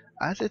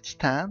as it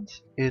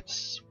stands,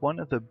 it's one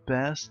of the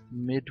best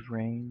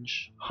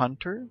mid-range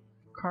hunter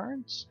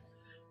cards.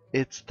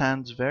 It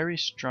stands very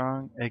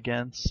strong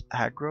against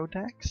aggro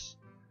decks.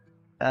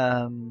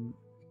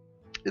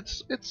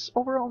 It's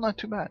overall not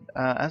too bad.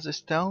 As a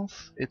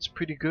stealth, it's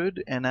pretty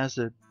good, and as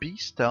a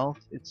beast stealth,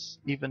 it's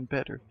even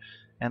better.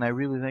 And I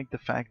really like the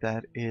fact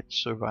that it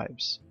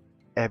survives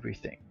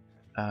everything.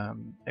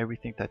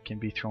 Everything that can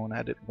be thrown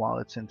at it while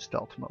it's in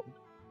stealth mode.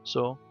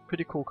 So,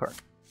 pretty cool card.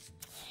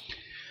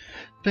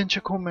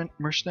 Ventricle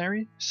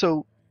Mercenary.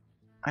 So,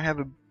 I have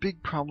a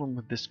big problem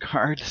with this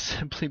card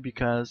simply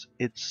because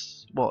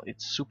it's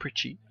super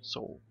cheap.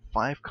 So,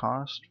 5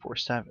 cost for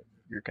 7.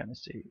 You're gonna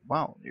say,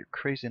 wow, you're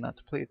crazy not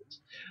to play this.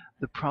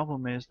 The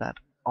problem is that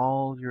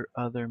all your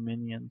other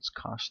minions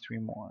cost 3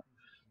 more.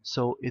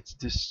 So, it's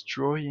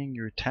destroying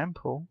your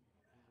tempo.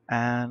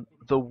 And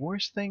the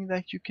worst thing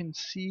that you can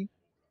see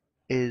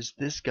is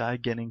this guy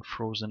getting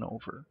frozen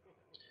over.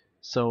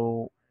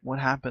 So what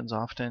happens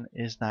often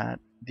is that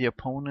the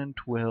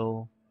opponent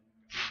will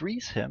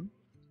freeze him,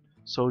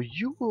 so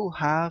you will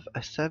have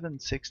a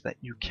 7/6 that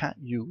you can't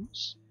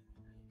use,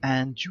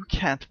 and you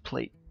can't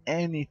play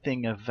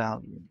anything of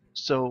value.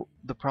 So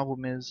the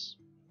problem is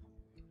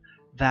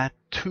that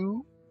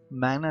 1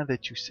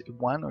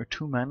 or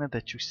 2 mana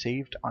that you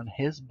saved on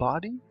his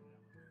body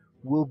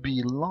will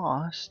be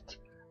lost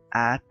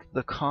at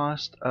the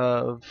cost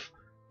of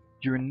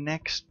your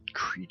next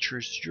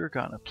creatures you're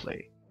gonna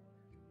play.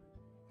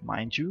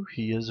 Mind you,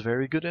 he is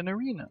very good in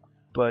Arena,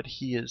 but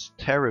he is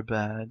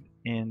terribad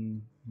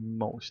in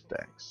most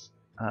decks.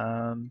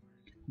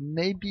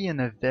 Maybe in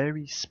a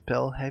very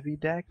spell heavy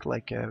deck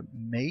like a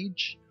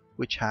mage,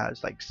 which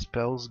has like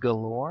spells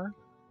galore,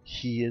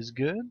 he is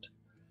good.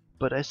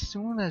 But as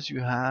soon as you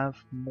have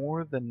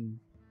more than,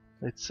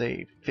 let's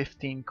say,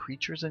 15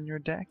 creatures in your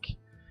deck,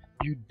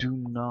 you do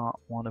not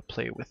want to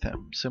play with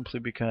him, simply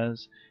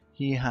because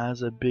he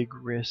has a big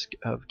risk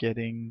of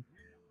getting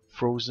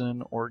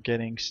frozen or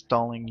getting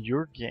stalling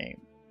your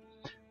game.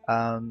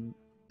 And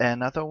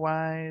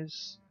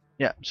otherwise,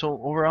 yeah, so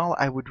overall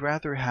I would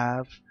rather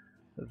have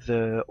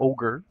the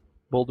Ogre,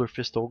 Boulder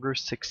Fist Ogre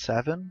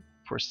 6/7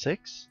 for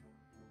 6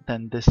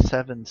 than this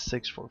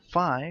 7/6 for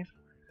 5,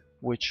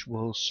 which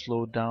will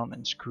slow down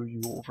and screw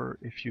you over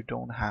if you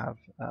don't have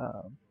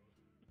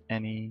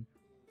any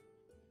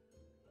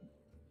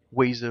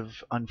ways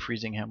of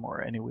unfreezing him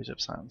or any ways of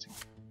silencing.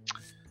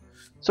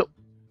 So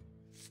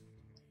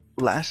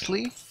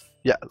lastly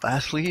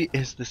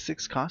is the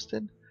 6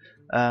 costed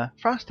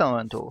Frost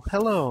Elemental.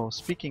 Hello.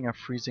 Speaking of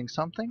freezing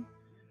something,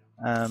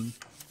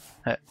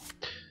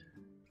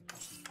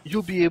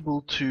 you'll be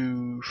able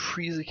to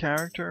freeze a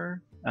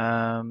character.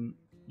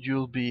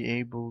 You'll be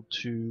able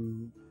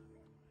to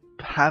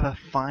have a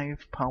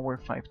 5 power,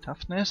 5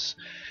 toughness.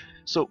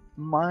 So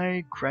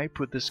my gripe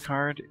with this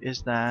card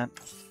is that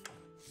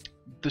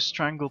the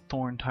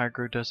Stranglethorn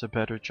Tiger does a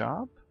better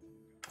job,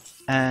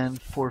 and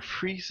for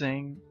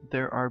freezing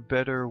there are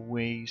better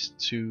ways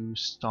to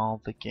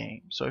stall the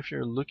game. So if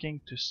you're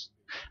looking to,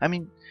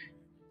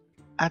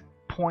 at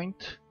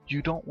point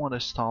you don't want to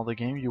stall the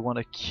game, you want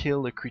to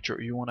kill a creature,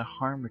 or you want to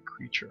harm a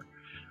creature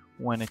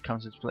when it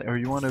comes into play, or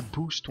you want to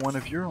boost one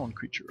of your own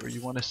creature, or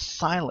you want to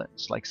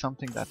silence like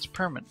something that's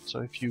permanent. So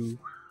if you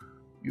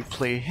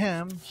play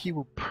him, he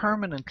will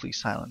permanently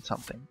silence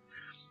something.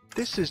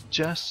 This is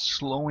just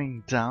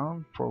slowing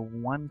down for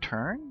 1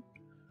 turn,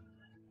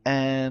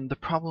 and the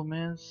problem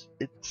is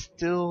it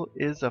still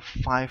is a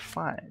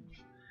 5/5,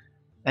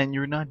 and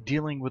you're not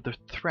dealing with the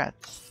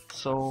threats.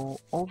 So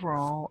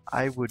overall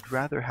I would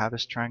rather have a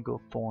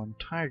Stranglethorn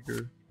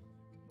Tiger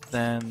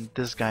than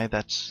this guy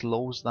that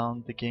slows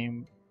down the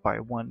game by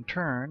 1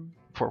 turn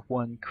for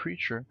 1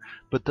 creature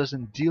but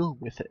doesn't deal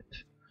with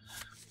it.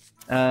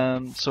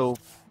 So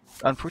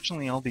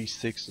unfortunately all these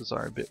 6s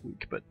are a bit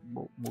weak, but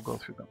we'll go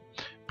through them.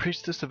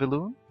 Priestess of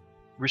Elune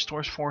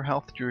restores 4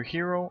 health to your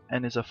hero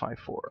and is a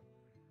 5/4.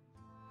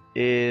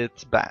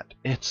 It's bad.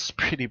 It's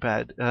pretty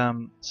bad.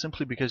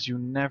 Simply because you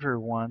never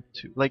want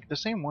to, like, the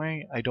same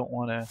way I don't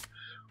want to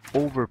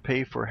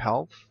overpay for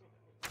health,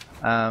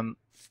 I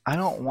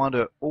don't want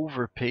to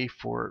overpay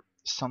for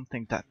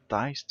something that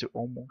dies to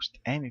almost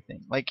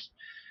anything. Like,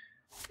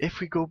 if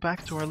we go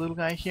back to our little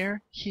guy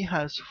here, he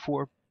has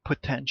 4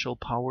 potential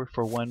power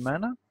for 1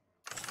 mana,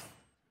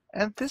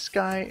 and this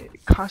guy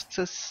costs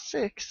us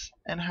 6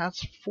 and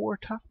has 4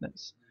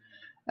 toughness,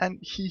 and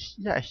he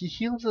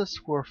heals us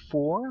for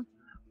 4,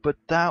 but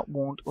that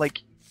won't, like,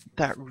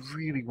 that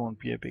really won't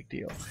be a big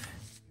deal.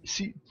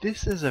 See,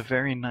 this is a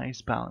very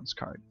nice balance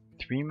card.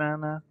 3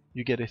 mana,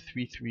 you get a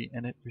 3/3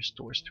 and it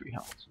restores 3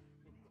 health.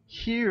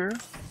 Here,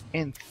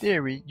 in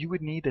theory, you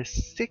would need a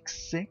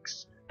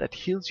 6/6 that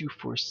heals you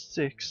for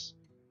 6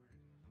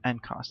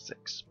 and costs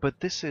 6. But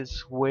this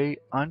is way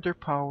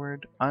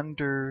underpowered,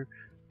 under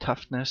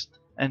toughness,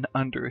 and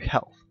under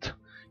health,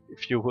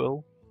 if you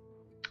will,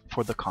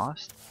 for the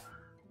cost.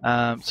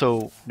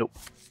 So, nope.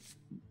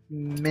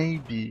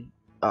 Maybe,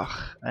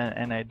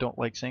 and I don't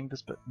like saying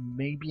this, but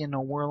maybe in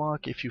a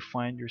Warlock if you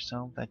find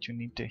yourself that you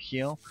need to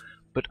heal.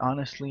 But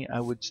honestly, I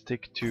would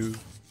stick to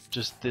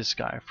just this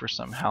guy for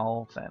some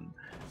health and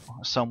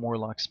some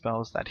Warlock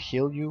spells that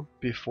heal you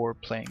before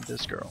playing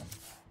this girl.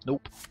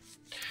 Nope.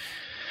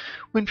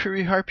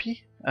 Windfury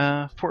Harpy,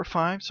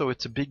 4/5, so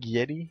it's a big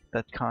Yeti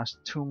that costs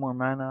 2 more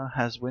mana,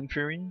 has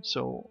Windfury,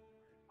 so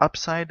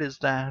upside is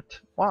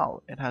that,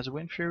 wow, it has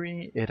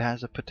Windfury, it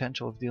has a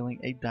potential of dealing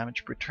 8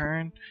 damage per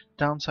turn.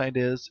 Downside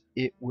is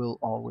it will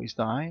always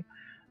die.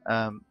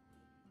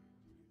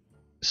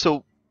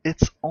 So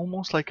it's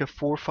almost like a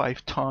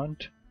 4/5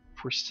 taunt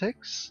for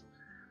 6,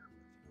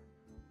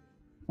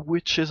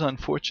 which is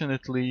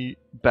unfortunately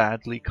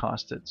badly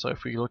costed. So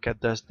if we look at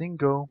Does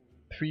Dingo,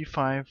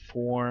 3/5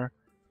 for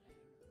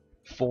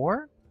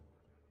 4,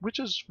 which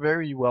is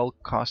very well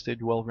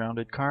costed,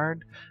 well-rounded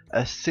card.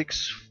 A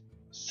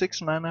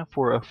 6 mana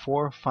for a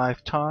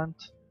 4/5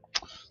 taunt,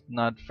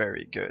 not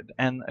very good.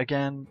 And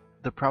again,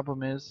 the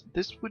problem is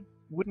this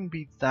wouldn't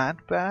be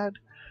that bad,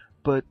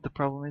 but the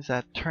problem is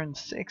at turn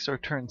 6 or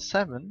turn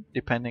 7,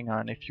 depending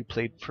on if you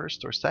played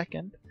first or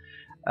second,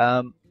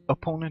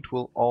 opponent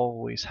will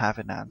always have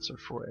an answer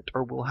for it,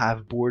 or will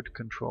have board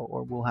control,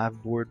 or will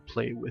have board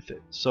play with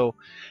it. So,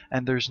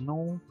 and there's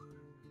no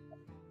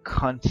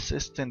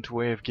consistent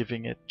way of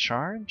giving it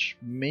charge.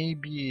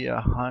 Maybe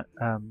a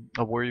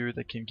warrior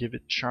that can give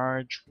it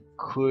charge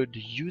could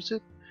use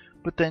it,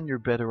 but then you're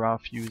better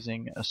off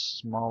using a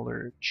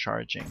smaller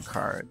charging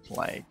card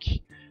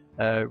like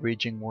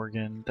Raging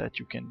Morgan that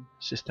you can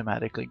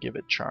systematically give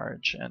it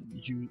charge and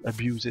you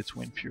abuse its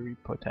Windfury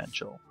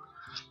potential.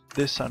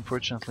 This,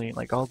 unfortunately,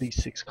 like all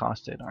these 6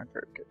 costed, aren't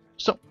very good.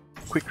 So,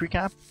 quick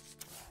recap.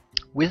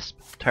 Wisp,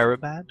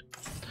 Terabad.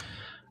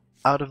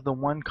 Out of the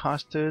 1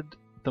 costed,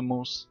 the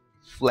most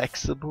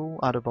flexible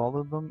out of all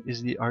of them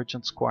is the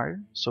Argent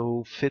Squire,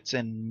 so fits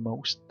in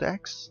most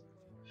decks,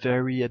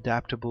 very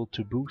adaptable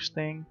to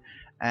boosting,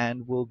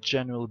 and will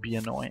generally be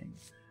annoying.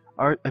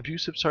 Our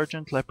Abusive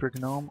Sargeant, Leper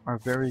Gnome are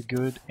very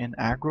good in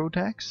aggro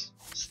decks,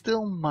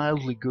 still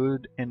mildly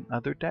good in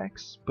other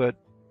decks, but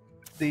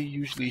they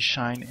usually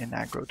shine in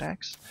aggro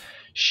decks.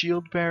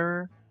 Shield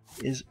Bearer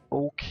is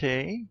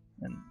okay,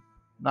 and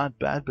not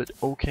bad, but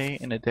okay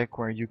in a deck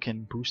where you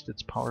can boost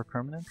its power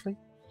permanently.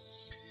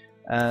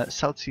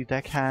 South Sea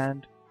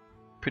Deckhand,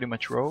 pretty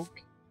much rogue,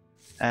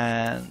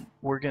 and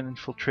Worgen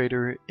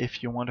Infiltrator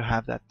if you want to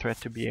have that threat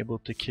to be able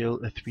to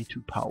kill a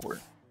 3/2 power.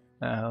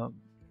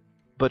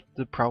 But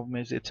the problem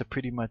is it's a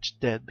pretty much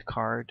dead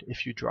card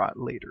if you draw it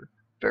later.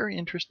 Very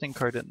interesting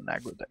card in an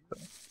aggro deck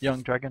though.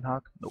 Young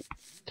Dragonhawk, nope.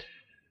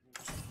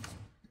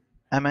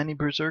 Amani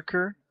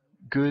Berserker,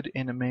 good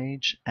in a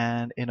mage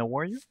and in a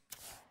warrior.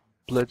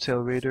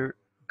 Bloodsail Raider,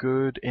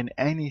 good in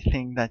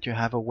anything that you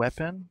have a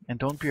weapon, and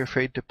don't be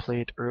afraid to play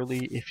it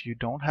early if you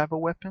don't have a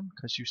weapon,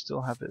 because you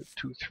still have a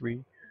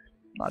 2/3,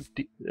 not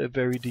a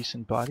very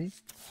decent body.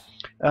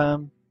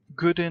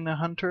 Good in a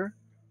hunter,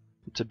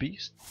 it's a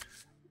beast.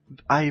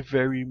 I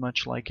very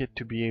much like it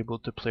to be able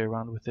to play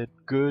around with it.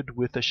 Good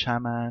with a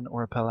shaman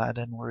or a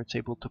paladin where it's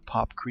able to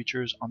pop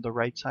creatures on the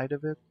right side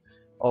of it,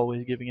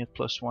 always giving it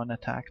 +1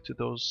 attack to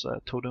those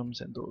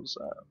totems and those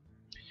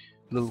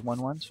little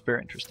 1/1s.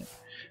 Very interesting.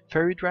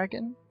 Faerie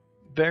Dragon,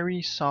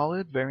 very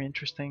solid, very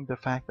interesting. The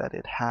fact that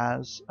it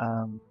has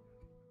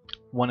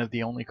one of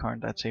the only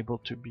cards that's able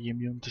to be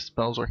immune to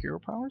spells or hero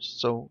powers,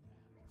 so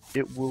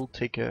it will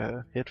take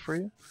a hit for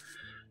you.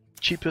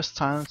 Cheapest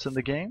silence in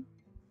the game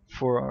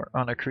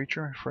on a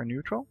creature for a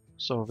neutral,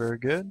 so very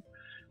good.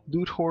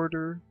 Loot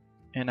Hoarder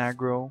in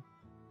aggro.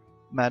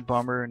 Mad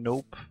Bomber,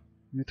 nope.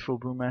 Youthful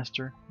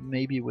Brewmaster,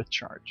 maybe with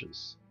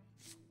charges.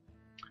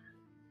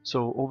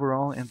 So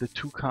overall, in the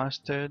 2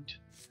 costed,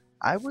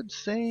 I would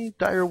say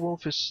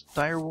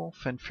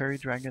Direwolf and Faerie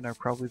Dragon are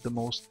probably the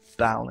most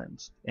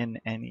balanced in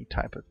any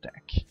type of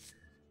deck.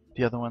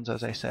 The other ones,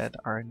 as I said,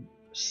 are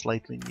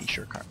slightly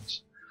nicher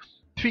cards.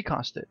 3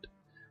 costed.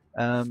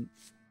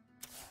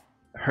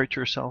 Hurt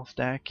Yourself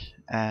deck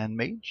and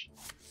Mage.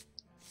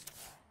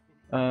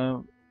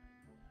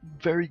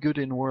 Very good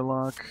in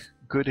Warlock,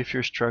 good if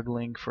you're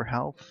struggling for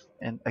health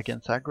and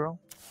against aggro.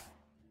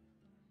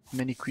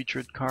 Mini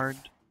creature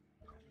card,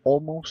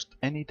 almost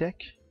any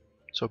deck,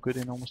 so good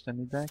in almost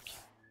any deck.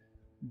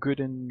 Good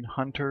in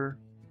Hunter,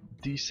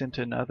 decent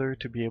in other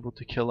to be able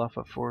to kill off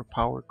a 4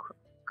 power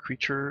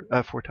creature,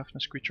 4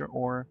 toughness creature,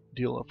 or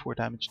deal a 4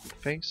 damage to the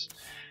face.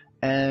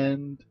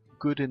 And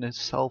good in a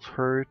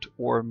self-hurt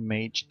or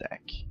mage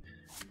deck.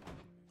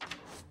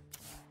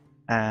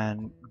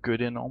 And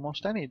good in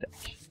almost any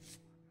deck.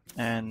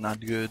 and not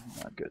good,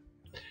 not good.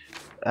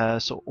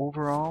 So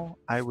overall,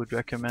 I would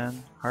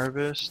recommend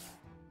Harvest,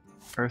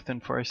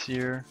 Earthen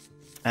Farseer,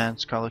 and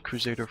Scarlet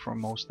Crusader for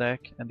most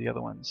deck, and the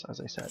other ones,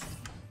 as I said,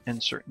 in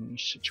certain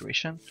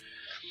situation.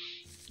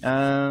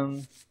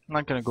 I'm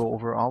not gonna go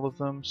over all of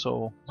them,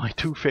 so my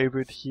two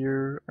favorite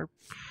here are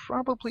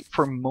probably,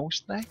 for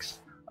most decks,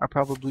 are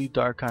probably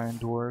Dark Iron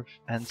Dwarf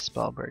and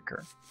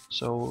Spellbreaker.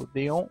 So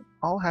they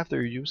all have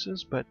their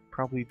uses, but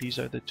probably these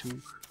are the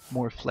two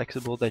more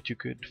flexible that you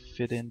could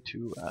fit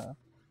into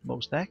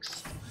most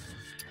decks.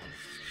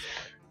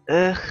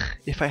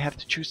 If I have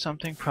to choose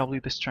something, probably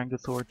the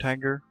Stranglethorn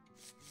Tiger.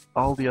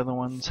 All the other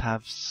ones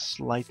have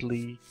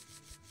slightly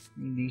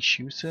niche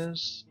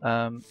uses.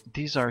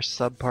 These are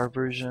subpar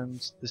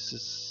versions. This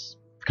is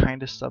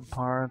kind of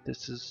subpar.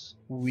 This is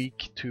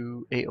weak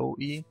to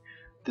AoE.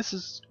 This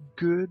is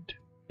good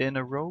in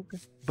a rogue,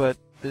 but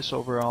this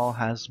overall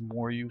has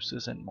more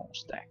uses in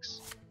most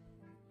decks.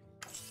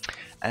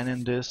 And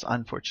in this,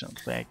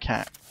 unfortunately, I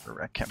can't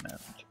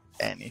recommend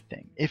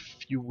anything. If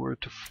you were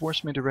to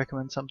force me to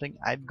recommend something,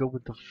 I'd go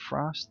with the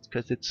Frost,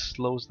 because it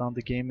slows down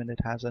the game and it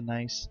has a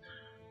nice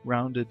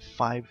rounded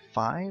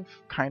 5/5,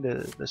 kind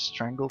of the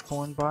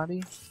Stranglethorn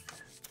body,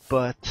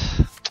 but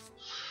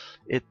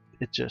it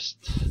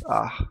just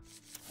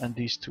and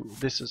these two,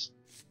 this is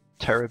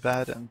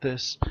Terabad, and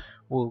this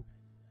will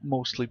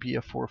mostly be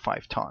a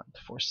 4/5 taunt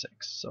for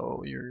 6,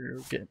 so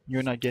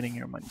you're not getting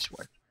your money's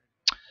worth.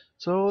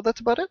 So that's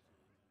about it.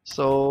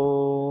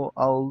 So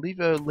I'll leave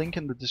a link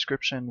in the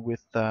description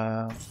with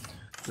the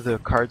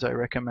cards I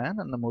recommend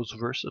and the most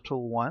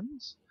versatile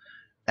ones.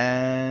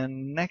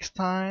 And next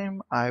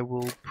time I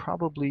will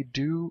probably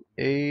do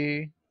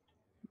a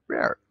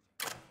rare.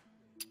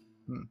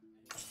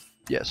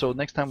 Yeah, so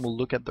next time we'll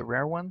look at the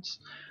rare ones.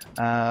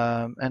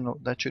 And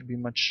that should be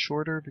much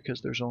shorter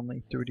because there's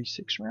only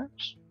 36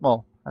 rares.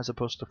 Well, as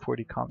opposed to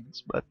 40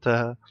 commons.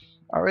 But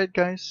alright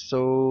guys,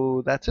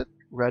 so that's it.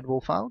 Red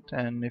Wolf out,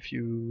 and if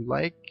you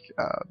like,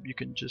 you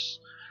can just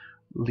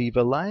leave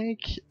a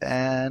like,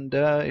 and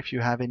if you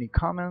have any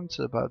comments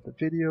about the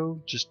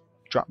video, just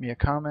drop me a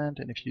comment,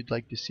 and if you'd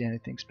like to see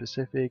anything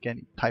specific,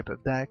 any type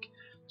of deck,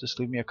 just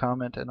leave me a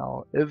comment and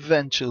I'll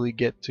eventually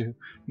get to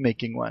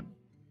making one.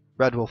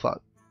 Red Wolf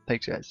out.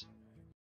 Thanks guys.